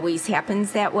always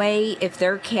happens that way. If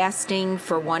they're casting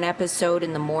for one episode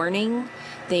in the morning,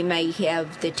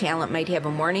 the talent might have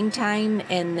a morning time,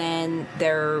 and then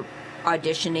they're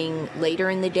auditioning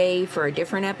later in the day for a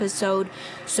different episode.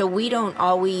 So we don't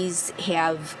always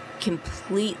have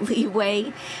complete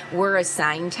leeway. We're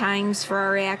assigned times for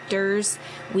our actors.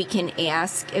 We can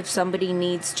ask if somebody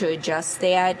needs to adjust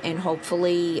that, and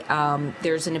hopefully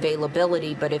there's an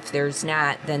availability, but if there's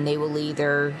not, then they will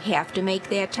either have to make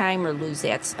that time or lose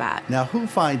that spot. Now, who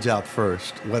finds out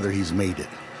first whether he's made it?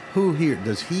 Who here?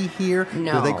 Does he hear?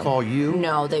 No. Do they call you?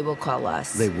 No, they will call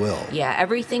us. They will? Yeah,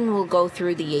 everything will go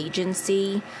through the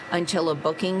agency until a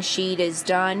booking sheet is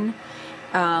done.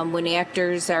 When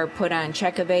actors are put on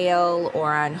check avail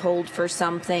or on hold for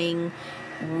something,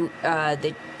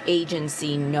 the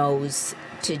agency knows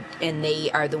and they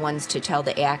are the ones to tell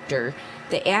the actor.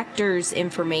 The actor's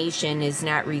information is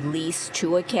not released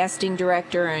to a casting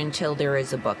director until there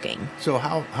is a booking. So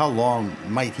how long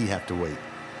might he have to wait?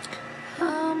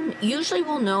 Usually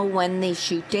we'll know when the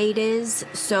shoot date is.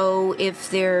 So if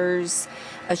there's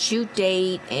a shoot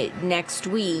date next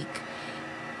week,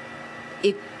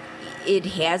 it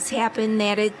has happened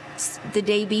that it's the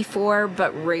day before,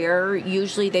 but rare.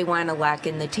 Usually they want to lock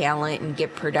in the talent and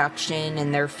get production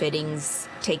and their fittings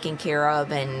taken care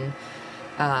of and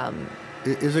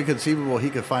Is it conceivable he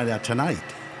could find out tonight?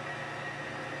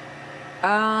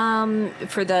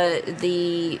 For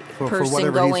the For person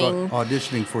whatever going, he's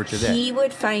auditioning for today. he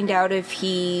would find out if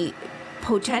he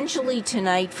potentially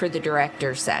tonight for the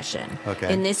director session.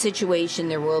 Okay. In this situation,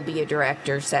 there will be a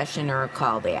director session or a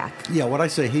callback. Yeah, when I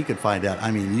say he could find out, I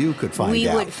mean you could find out. We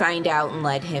would find out and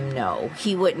let him know.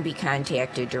 He wouldn't be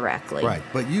contacted directly. Right,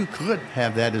 but you could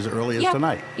have that as early as Yeah.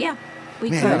 tonight. Yeah, we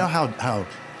Man, could. you know how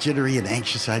jittery and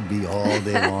anxious I'd be all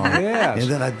day long. Yes.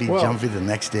 And then I'd be Well, jumpy the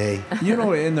next day. You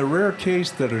know, in the rare case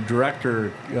that a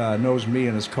director knows me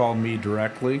and has called me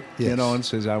directly, Yes. and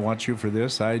says, I want you for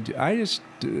this, I just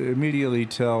immediately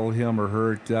tell him or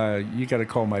her, you got to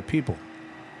call my people.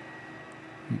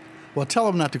 Well, tell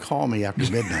him not to call me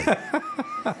after midnight.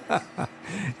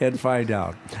 And find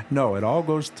out. No, it all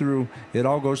goes through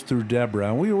Deborah.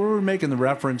 And we were making the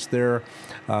reference there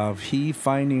of he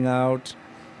finding out,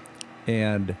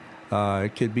 and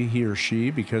it could be he or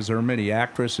she because there are many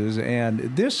actresses.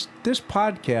 And this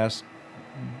podcast,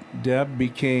 Deb,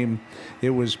 it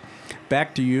was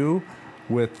Back to You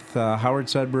with Howard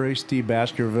Sudbury, Steve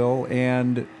Baskerville,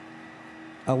 and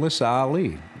Alyssa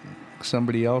Ali,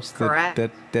 somebody else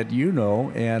that you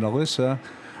know. And Alyssa,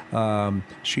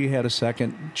 she had a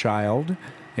second child,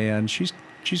 and she's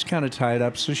kind of tied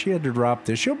up, so she had to drop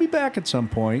this. She'll be back at some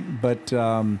point, but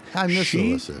I miss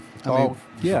Alyssa.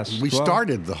 Yes. We Well,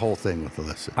 started the whole thing with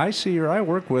Alyssa. I see her. I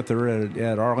work with her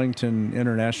at Arlington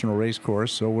International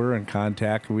Racecourse, so we're in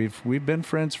contact. We've been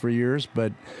friends for years,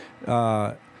 but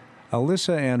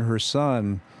Alyssa and her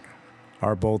son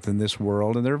are both in this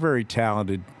world, and they're very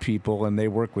talented people, and they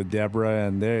work with Deborah,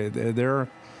 and they're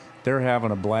having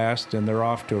a blast, and they're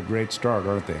off to a great start,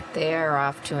 aren't they? They are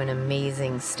off to an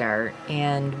amazing start,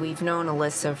 and we've known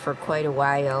Alyssa for quite a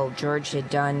while. George had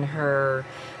done her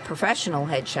professional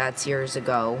headshots years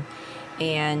ago,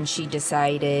 and she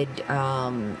decided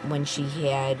when she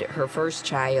had her first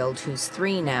child, who's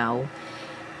 3 now,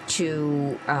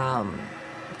 to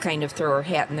kind of throw her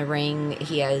hat in the ring.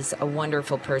 He has a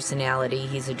wonderful personality.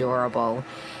 He's adorable.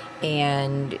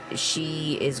 And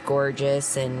she is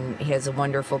gorgeous and has a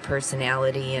wonderful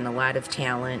personality and a lot of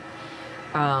talent.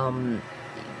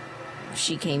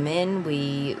 She came in,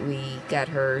 we got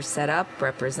her set up,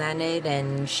 represented,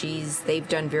 and they've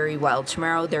done very well.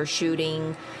 Tomorrow they're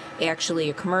shooting actually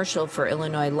a commercial for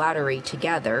Illinois Lottery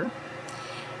together.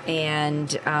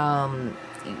 And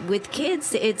with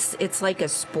kids, it's like a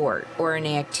sport or an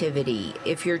activity.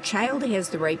 If your child has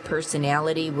the right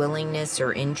personality, willingness,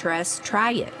 or interest,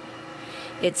 try it.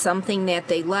 It's something that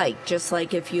they like, just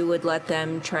like if you would let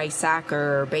them try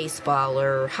soccer or baseball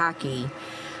or hockey.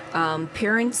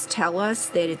 Parents tell us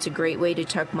that it's a great way to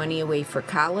tuck money away for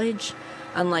college.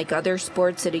 Unlike other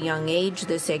sports at a young age,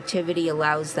 this activity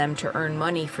allows them to earn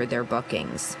money for their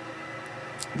bookings.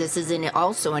 This is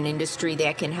also an industry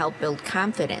that can help build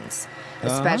confidence,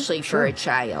 especially for a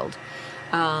child.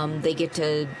 They get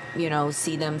to,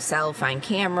 see themselves on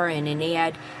camera in an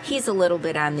ad. He's a little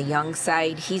bit on the young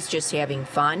side. He's just having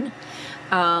fun.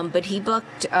 But he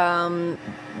booked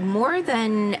more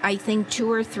than, I think,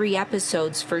 2 or 3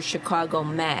 episodes for Chicago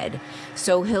Med.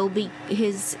 So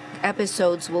his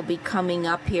episodes will be coming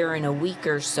up here in a week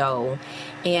or so.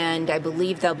 And I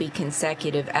believe they'll be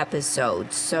consecutive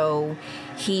episodes. So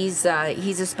he's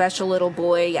a special little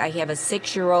boy. I have a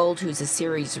 6-year-old who's a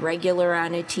series regular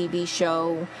on a TV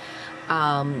show.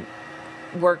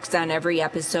 Works on every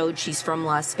episode. She's from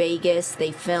Las Vegas.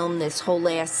 They filmed this whole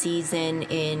last season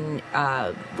in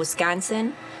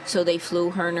Wisconsin. So they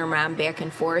flew her and her mom back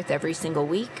and forth every single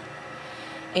week.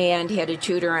 And had a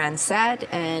tutor on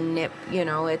set. And, it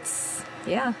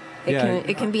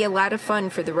can be a lot of fun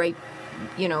for the right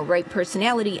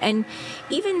personality. And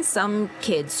even some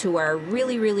kids who are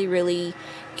really, really, really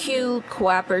cute,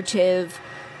 cooperative,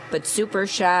 but super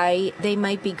shy, they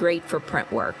might be great for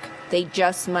print work. They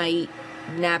just might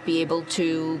not be able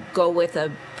to go with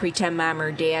a pretend mom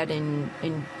or dad and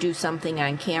do something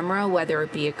on camera, whether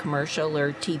it be a commercial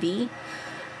or TV.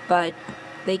 But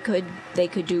they could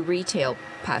do retail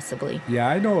possibly. Yeah,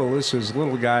 I know Alyssa's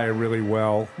little guy really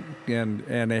well, and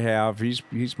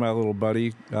he's my little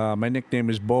buddy. My nickname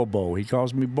is Bobo. He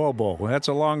calls me Bobo. That's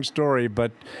a long story,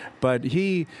 but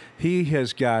he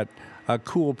has got a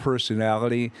cool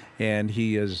personality, and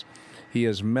he is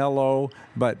mellow.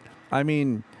 But I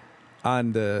mean,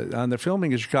 on the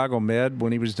filming of Chicago Med,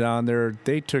 when he was down there,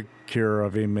 they took care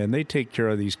of him, and they take care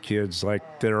of these kids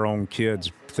like their own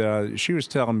kids. She was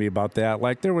telling me about that.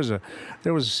 Like he was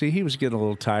getting a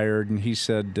little tired, and he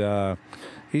said no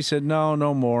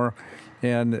more.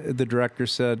 And the director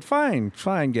said, fine,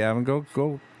 Gavin,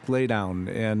 go lay down.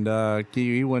 And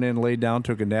he went in, laid down,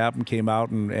 took a nap, and came out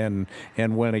and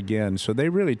went again. So they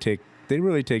really take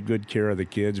good care of the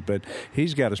kids. But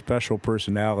he's got a special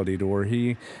personality to where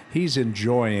he's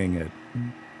enjoying it.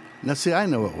 Now, see, I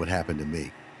know what would happen to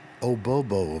me.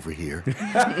 Bobo over here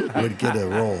would get a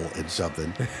role in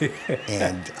something,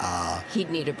 and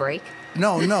he'd need a break.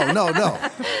 No.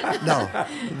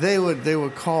 They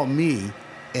would call me,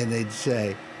 and they'd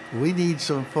say, "We need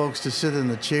some folks to sit in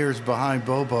the chairs behind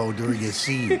Bobo during a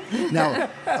scene." Now,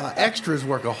 extras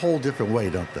work a whole different way,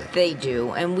 don't they? They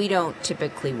do, and we don't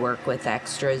typically work with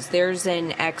extras. There's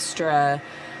an extra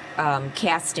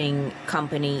casting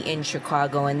company in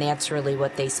Chicago, and that's really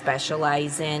what they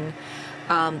specialize in.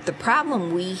 The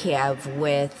problem we have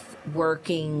with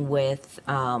working with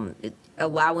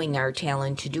allowing our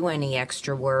talent to do any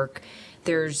extra work,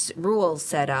 there's rules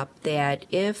set up that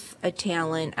if a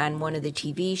talent on one of the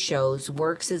TV shows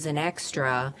works as an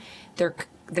extra,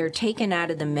 they're taken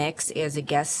out of the mix as a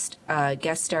guest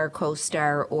star,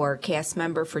 co-star, or cast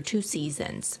member for 2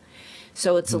 seasons.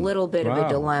 So it's a little bit of a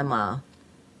dilemma.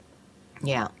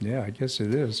 Yeah. Yeah, I guess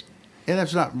it is. And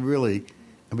that's not really.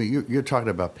 I mean, you're talking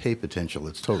about pay potential.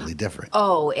 It's totally different.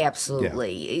 Oh,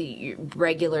 absolutely. Yeah.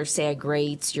 Regular SAG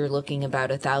rates, you're looking about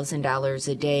 $1,000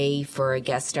 a day for a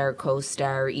guest star,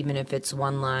 co-star, even if it's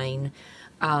one line,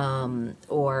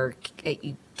 or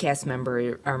cast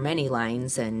member are many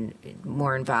lines and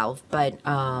more involved. But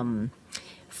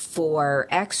for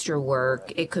extra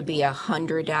work, it could be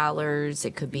 $100,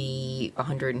 it could be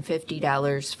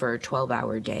 $150 for a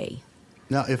 12-hour day.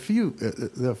 Now, if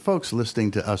the folks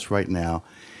listening to us right now,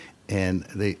 and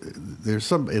there's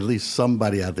at least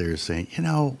somebody out there saying,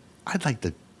 I'd like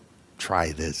to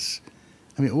try this.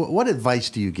 I mean, what advice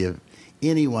do you give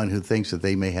anyone who thinks that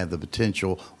they may have the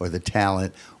potential or the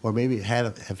talent, or maybe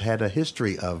have had a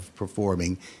history of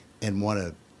performing and want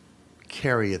to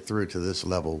carry it through to this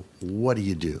level? What do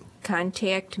you do?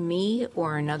 Contact me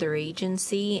or another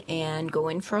agency and go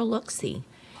in for a look-see.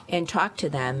 And talk to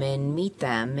them and meet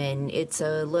them. And it's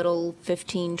a little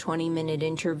 15, 20-minute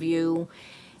interview.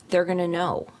 They're going to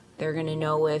know. They're going to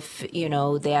know if,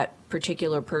 that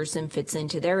particular person fits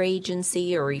into their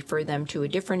agency, or refer them to a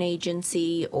different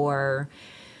agency, or,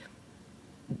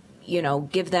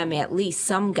 give them at least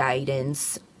some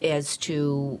guidance as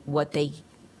to what they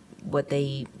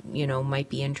might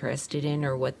be interested in,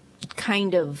 or what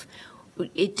kind of,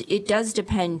 it does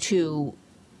depend too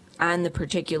on the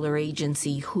particular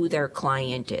agency who their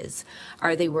client is.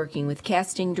 Are they working with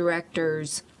casting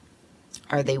directors?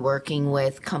 Are they working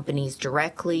with companies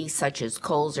directly, such as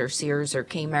Kohl's or Sears or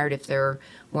Kmart, if they're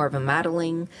more of a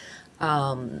modeling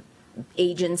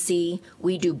agency?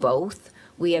 We do both.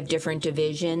 We have different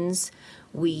divisions.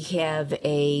 We have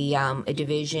a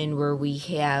division where we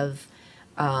have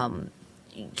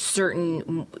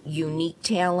certain unique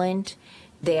talent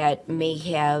that may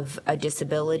have a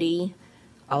disability,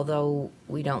 although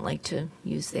we don't like to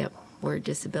use that word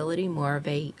disability, more of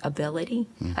a ability,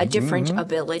 a different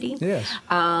ability. Yes.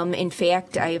 In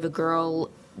fact, I have a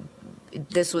girl,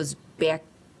 this was back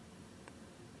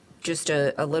just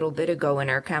a little bit ago in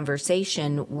our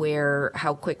conversation, where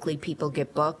how quickly people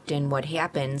get booked and what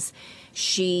happens.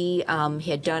 She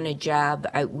had done a job,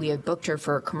 we had booked her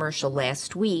for a commercial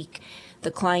last week.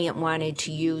 The client wanted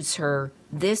to use her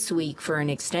this week for an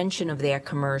extension of that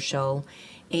commercial.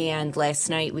 And last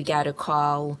night we got a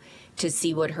call to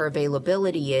see what her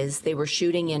availability is. They were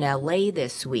shooting in LA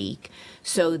this week,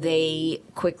 so they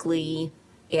quickly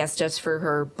asked us for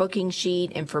her booking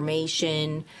sheet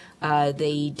information.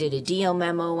 They did a deal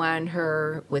memo on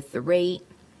her with the rate.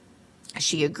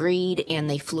 She agreed, and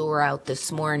they flew her out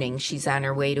this morning. She's on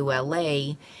her way to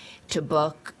LA to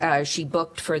book. She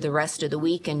booked for the rest of the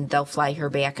week, and they'll fly her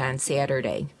back on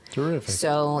Saturday. Terrific.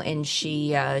 So, and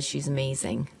she's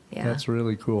amazing. Yeah. That's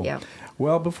really cool. Yeah.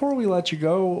 Well, before we let you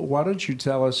go, why don't you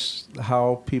tell us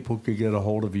how people could get a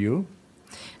hold of you?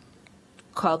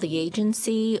 Call the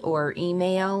agency or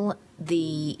email.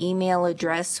 The email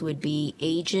address would be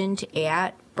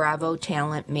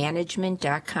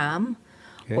agent@bravotalentmanagement.com,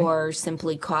 okay, or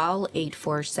simply call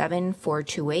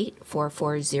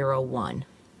 847-428-4401.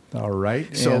 All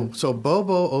right. So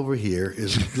Bobo over here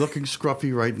is looking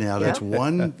scruffy right now. That's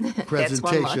one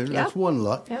presentation. That's one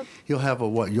look. Yep. You'll have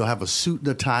You'll have a suit and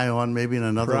a tie on, maybe in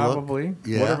another look. Probably.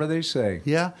 Yeah. Whatever they say.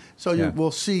 Yeah. So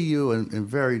we'll see you in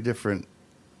very different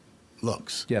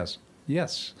looks. Yes.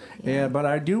 Yes. Yeah. But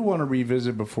I do want to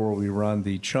revisit before we run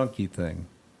the Chunky thing.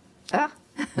 Now,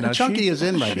 Chunky is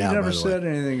in right now. She never by the way. said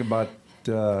anything about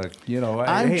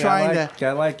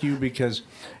I like you because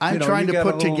I'm trying you to got a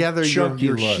put little together chunky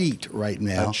your look. sheet right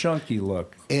now. A chunky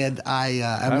look. And I'm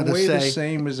I going to weigh say the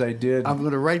same as I did. I'm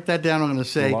going to write that down. I'm going to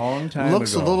say long time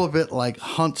looks ago. a little bit like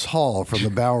Hunt's Hall from the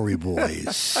Bowery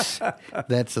Boys.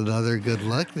 That's another good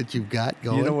look that you've got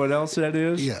going. You know what else that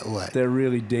is? Yeah, what? That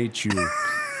really dates you.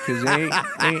 Because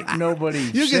ain't nobody.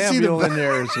 You can see Samuel the in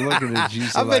there is looking at you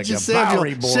I like bet you a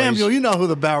Bowery Samuel. Boys. Samuel, you know who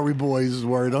the Bowery Boys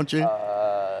were, don't you?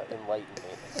 Enlighten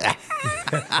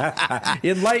me.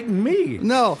 Enlighten me.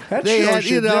 No, That they shows had,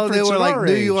 your they difference were in like our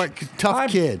New age. York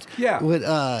tough kids. Yeah. With,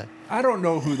 I don't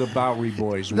know who the Bowery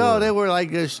Boys were. no, they were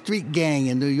like a street gang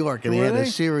in New York, and Were they had they? a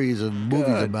series of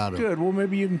movies about them. Good. Well,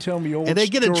 maybe you can tell me old And they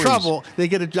get in stories. trouble.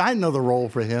 I know the role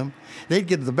for him.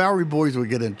 The Bowery Boys would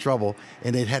get in trouble,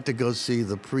 and they'd have to go see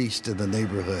the priest in the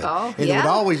neighborhood. Oh, and it would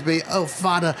always be, "Oh,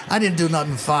 Father, I didn't do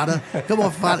nothing, Father. Come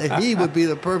on, Father." And he would be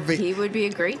the perfect. He would be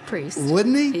a great priest.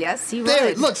 Wouldn't he? Yes, he There,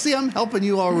 would. look, see, I'm helping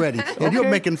you already, and you're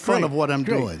Okay, making fun great, of what I'm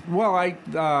great. doing. Well,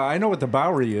 I know what the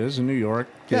Bowery is in New York,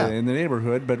 Yeah. in the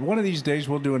neighborhood. But one of these days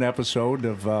we'll do an episode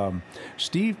of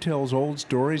Steve tells old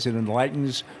stories and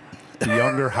enlightens the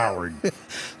younger Howard.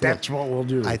 That's what we'll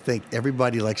do. I think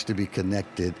everybody likes to be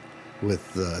connected with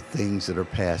things that are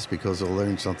past because they'll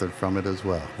learn something from it as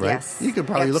well, right? Yes, You could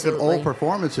probably look at absolutely. old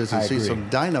performances and I see agree. some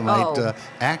dynamite Oh.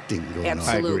 acting going on.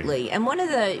 Absolutely. And one of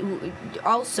the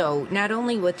also not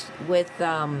only with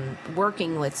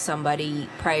working with somebody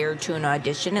prior to an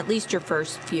audition, at least your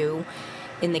first few,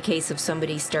 in the case of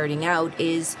somebody starting out,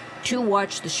 is to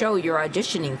watch the show you're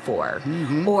auditioning for,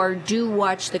 or do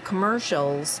watch the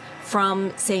commercials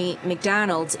from, say,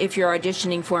 McDonald's if you're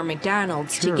auditioning for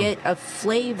McDonald's Sure. to get a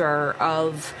flavor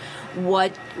of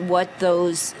what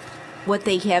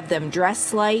they have them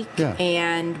dressed like, Yeah.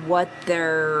 and what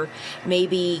their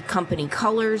maybe company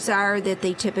colors are that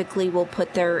they typically will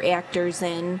put their actors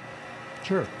in.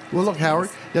 Sure. Well, look, Howard,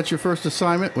 that's your first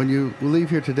assignment. When you leave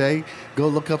here today, go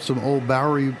look up some old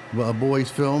Bowery Boys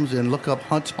films and look up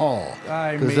Hunt's Hall.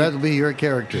 I Because may- that'll be your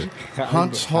character.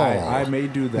 Hunt's Hall. I may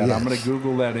do that. Yes. I'm going to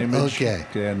Google that image. Okay.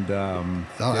 And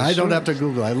I don't have to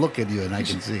Google. I look at you and I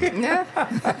can see it.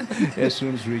 as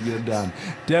soon as we get done.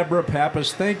 Deborah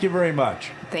Pappas, thank you very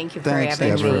much. Thank you for Thanks,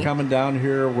 having Thanks me. for coming down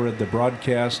here. We're at the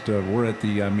broadcast. We're at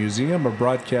the Museum of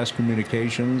Broadcast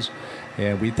Communications,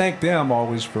 and we thank them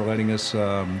always for letting us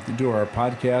do our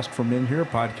podcast from in here,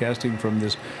 podcasting from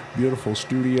this beautiful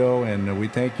studio. And we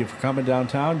thank you for coming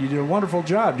downtown. You did a wonderful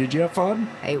job. Did you have fun?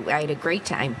 I had a great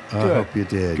time. I hope you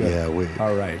did. Good. Yeah,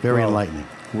 All right. Very Well, enlightening.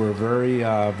 We're very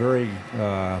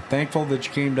thankful that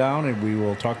you came down, and we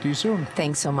will talk to you soon.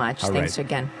 Thanks so much. All Thanks right.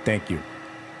 again. Thank you.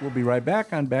 We'll be right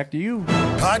back on Back to You.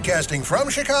 Podcasting from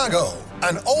Chicago,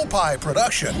 an Opie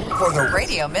production for the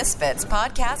Radio Misfits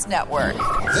Podcast Network.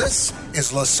 This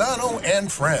is Lozano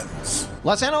and Friends.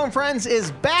 Lozano and Friends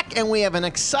is back, and we have an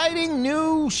exciting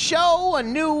new show, a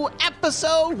new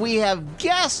episode. We have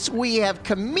guests, we have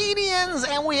comedians,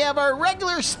 and we have our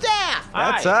regular staff.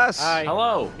 That's us.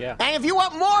 Hello. Yeah. And if you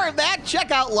want more of that,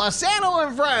 check out Lozano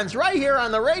and Friends right here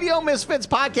on the Radio Misfits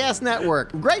Podcast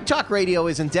Network. Great Talk Radio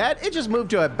isn't dead. It just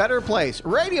moved to a better place.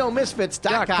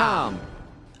 RadioMisfits.com.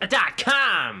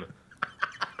 .com.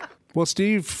 Well,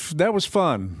 Steve, that was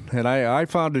fun, and I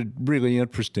found it really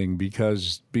interesting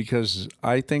because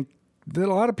I think that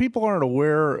a lot of people aren't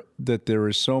aware that there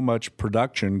is so much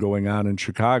production going on in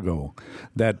Chicago.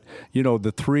 That, you know,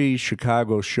 the 3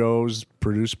 Chicago shows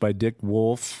produced by Dick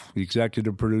Wolf, the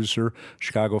executive producer,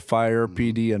 Chicago Fire,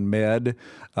 PD, and Med,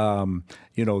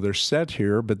 you know, they're set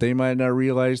here, but they might not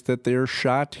realize that they're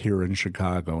shot here in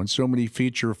Chicago, and so many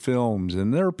feature films.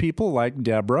 And there are people like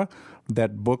Deborah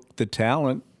that book the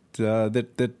talent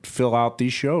that fill out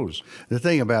these shows. The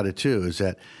thing about it, too, is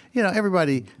that, you know,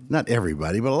 everybody, not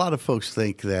everybody, but a lot of folks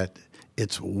think that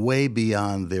it's way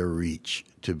beyond their reach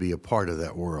to be a part of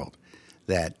that world,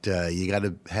 that you got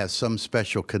to have some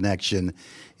special connection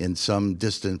in some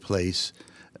distant place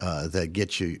that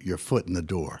gets you your foot in the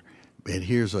door. And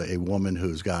here's a woman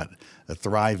who's got a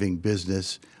thriving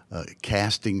business,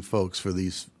 casting folks for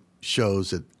these shows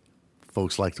that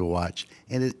folks like to watch,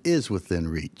 and it is within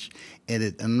reach.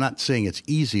 And I'm not saying it's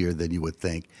easier than you would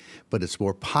think, but it's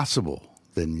more possible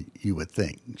than you would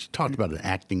think. She talked about an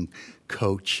acting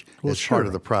coach as part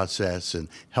of the process and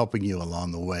helping you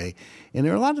along the way. And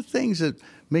there are a lot of things that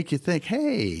make you think,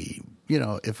 hey, you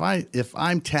know, if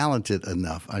I'm talented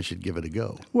enough, I should give it a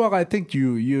go. Well, I think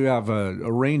you have a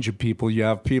range of people. You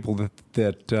have people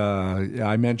that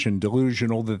I mentioned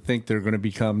delusional, that think they're going to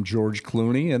become George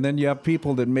Clooney, and then you have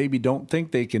people that maybe don't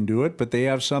think they can do it, but they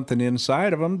have something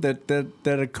inside of them that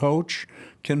a coach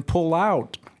can pull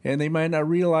out, and they might not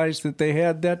realize that they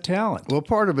had that talent. Well,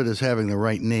 part of it is having the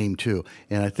right name, too,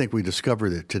 and I think we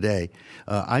discovered it today.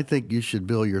 I think you should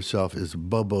bill yourself as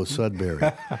Bobo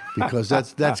Sudbury because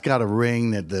that's got a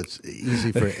ring that's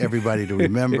easy for everybody to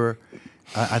remember.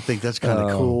 I think that's kind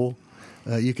of cool.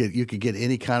 You could get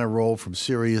any kind of role from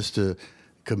serious to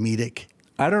comedic.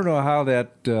 I don't know how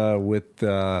that with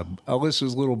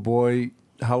Alyssa's little boy,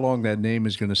 how long that name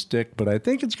is going to stick, but I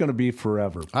think it's going to be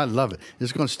forever. I love it.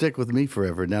 It's going to stick with me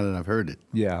forever now that I've heard it.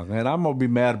 Yeah, and I'm going to be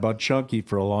mad about Chunky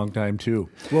for a long time, too.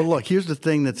 Well, look, here's the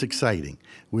thing that's exciting.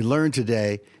 We learned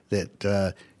today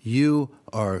that you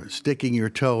are sticking your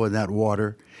toe in that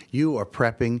water. You are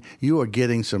prepping. You are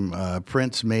getting some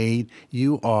prints made.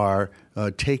 You are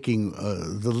taking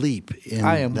the leap in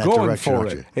I am that going direction. for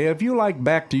it. Hey, if you like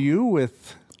Back to You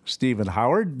with Stephen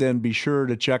Howard, then be sure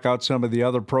to check out some of the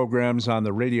other programs on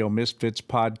the Radio Misfits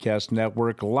Podcast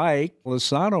Network, like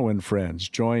Lasano and Friends.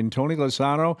 Join Tony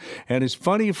Lasano and his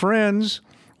funny friends.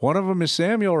 One of them is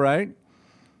Samuel, right?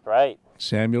 Right.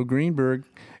 Samuel Greenberg.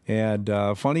 And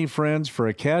Funny Friends for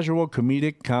a casual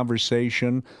comedic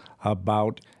conversation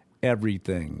about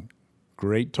everything.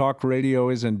 Great talk radio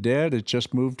isn't dead. It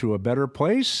just moved to a better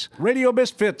place.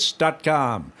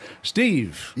 RadioMisfits.com.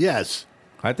 Steve. Yes.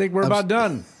 I think we're about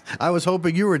done. I was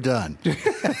hoping you were done.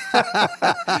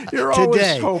 You're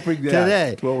always hoping that.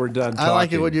 Today. Well, we're done talking. I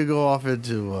like it when you go off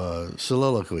into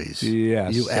soliloquies.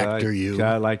 Yes. You actor, you.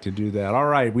 I like to do that. All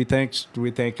right. We thank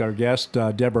our guest,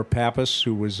 Deborah Pappas,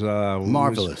 who was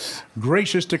marvelous.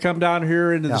 Gracious to come down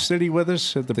here into the city with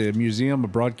us at the Museum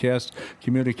of Broadcast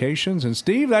Communications. And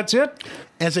Steve, that's it.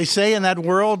 As they say in that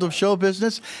world of show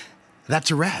business,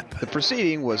 that's a wrap. The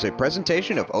proceeding was a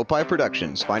presentation of Opie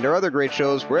Productions. Find our other great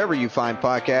shows wherever you find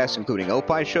podcasts, including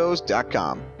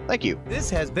opishows.com. Thank you. This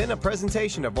has been a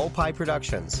presentation of Opie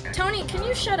Productions. Tony, can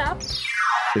you shut up?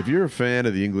 If you're a fan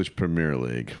of the English Premier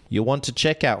League, you'll want to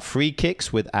check out Free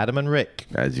Kicks with Adam and Rick.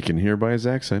 As you can hear by his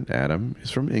accent, Adam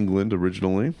is from England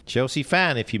originally. Chelsea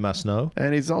fan, if you must know.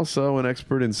 And he's also an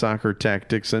expert in soccer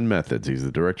tactics and methods. He's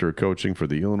the director of coaching for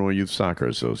the Illinois Youth Soccer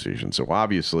Association. So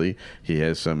obviously, he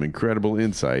has some incredible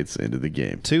insights into the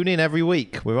game. Tune in every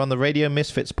week. We're on the Radio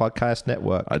Misfits Podcast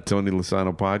Network. A Tony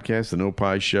Lasano podcast, an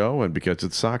Opie show, and because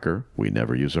it's soccer, we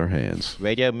never use our hands.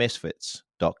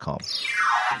 RadioMisfits.com.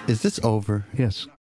 Is this over? Yes.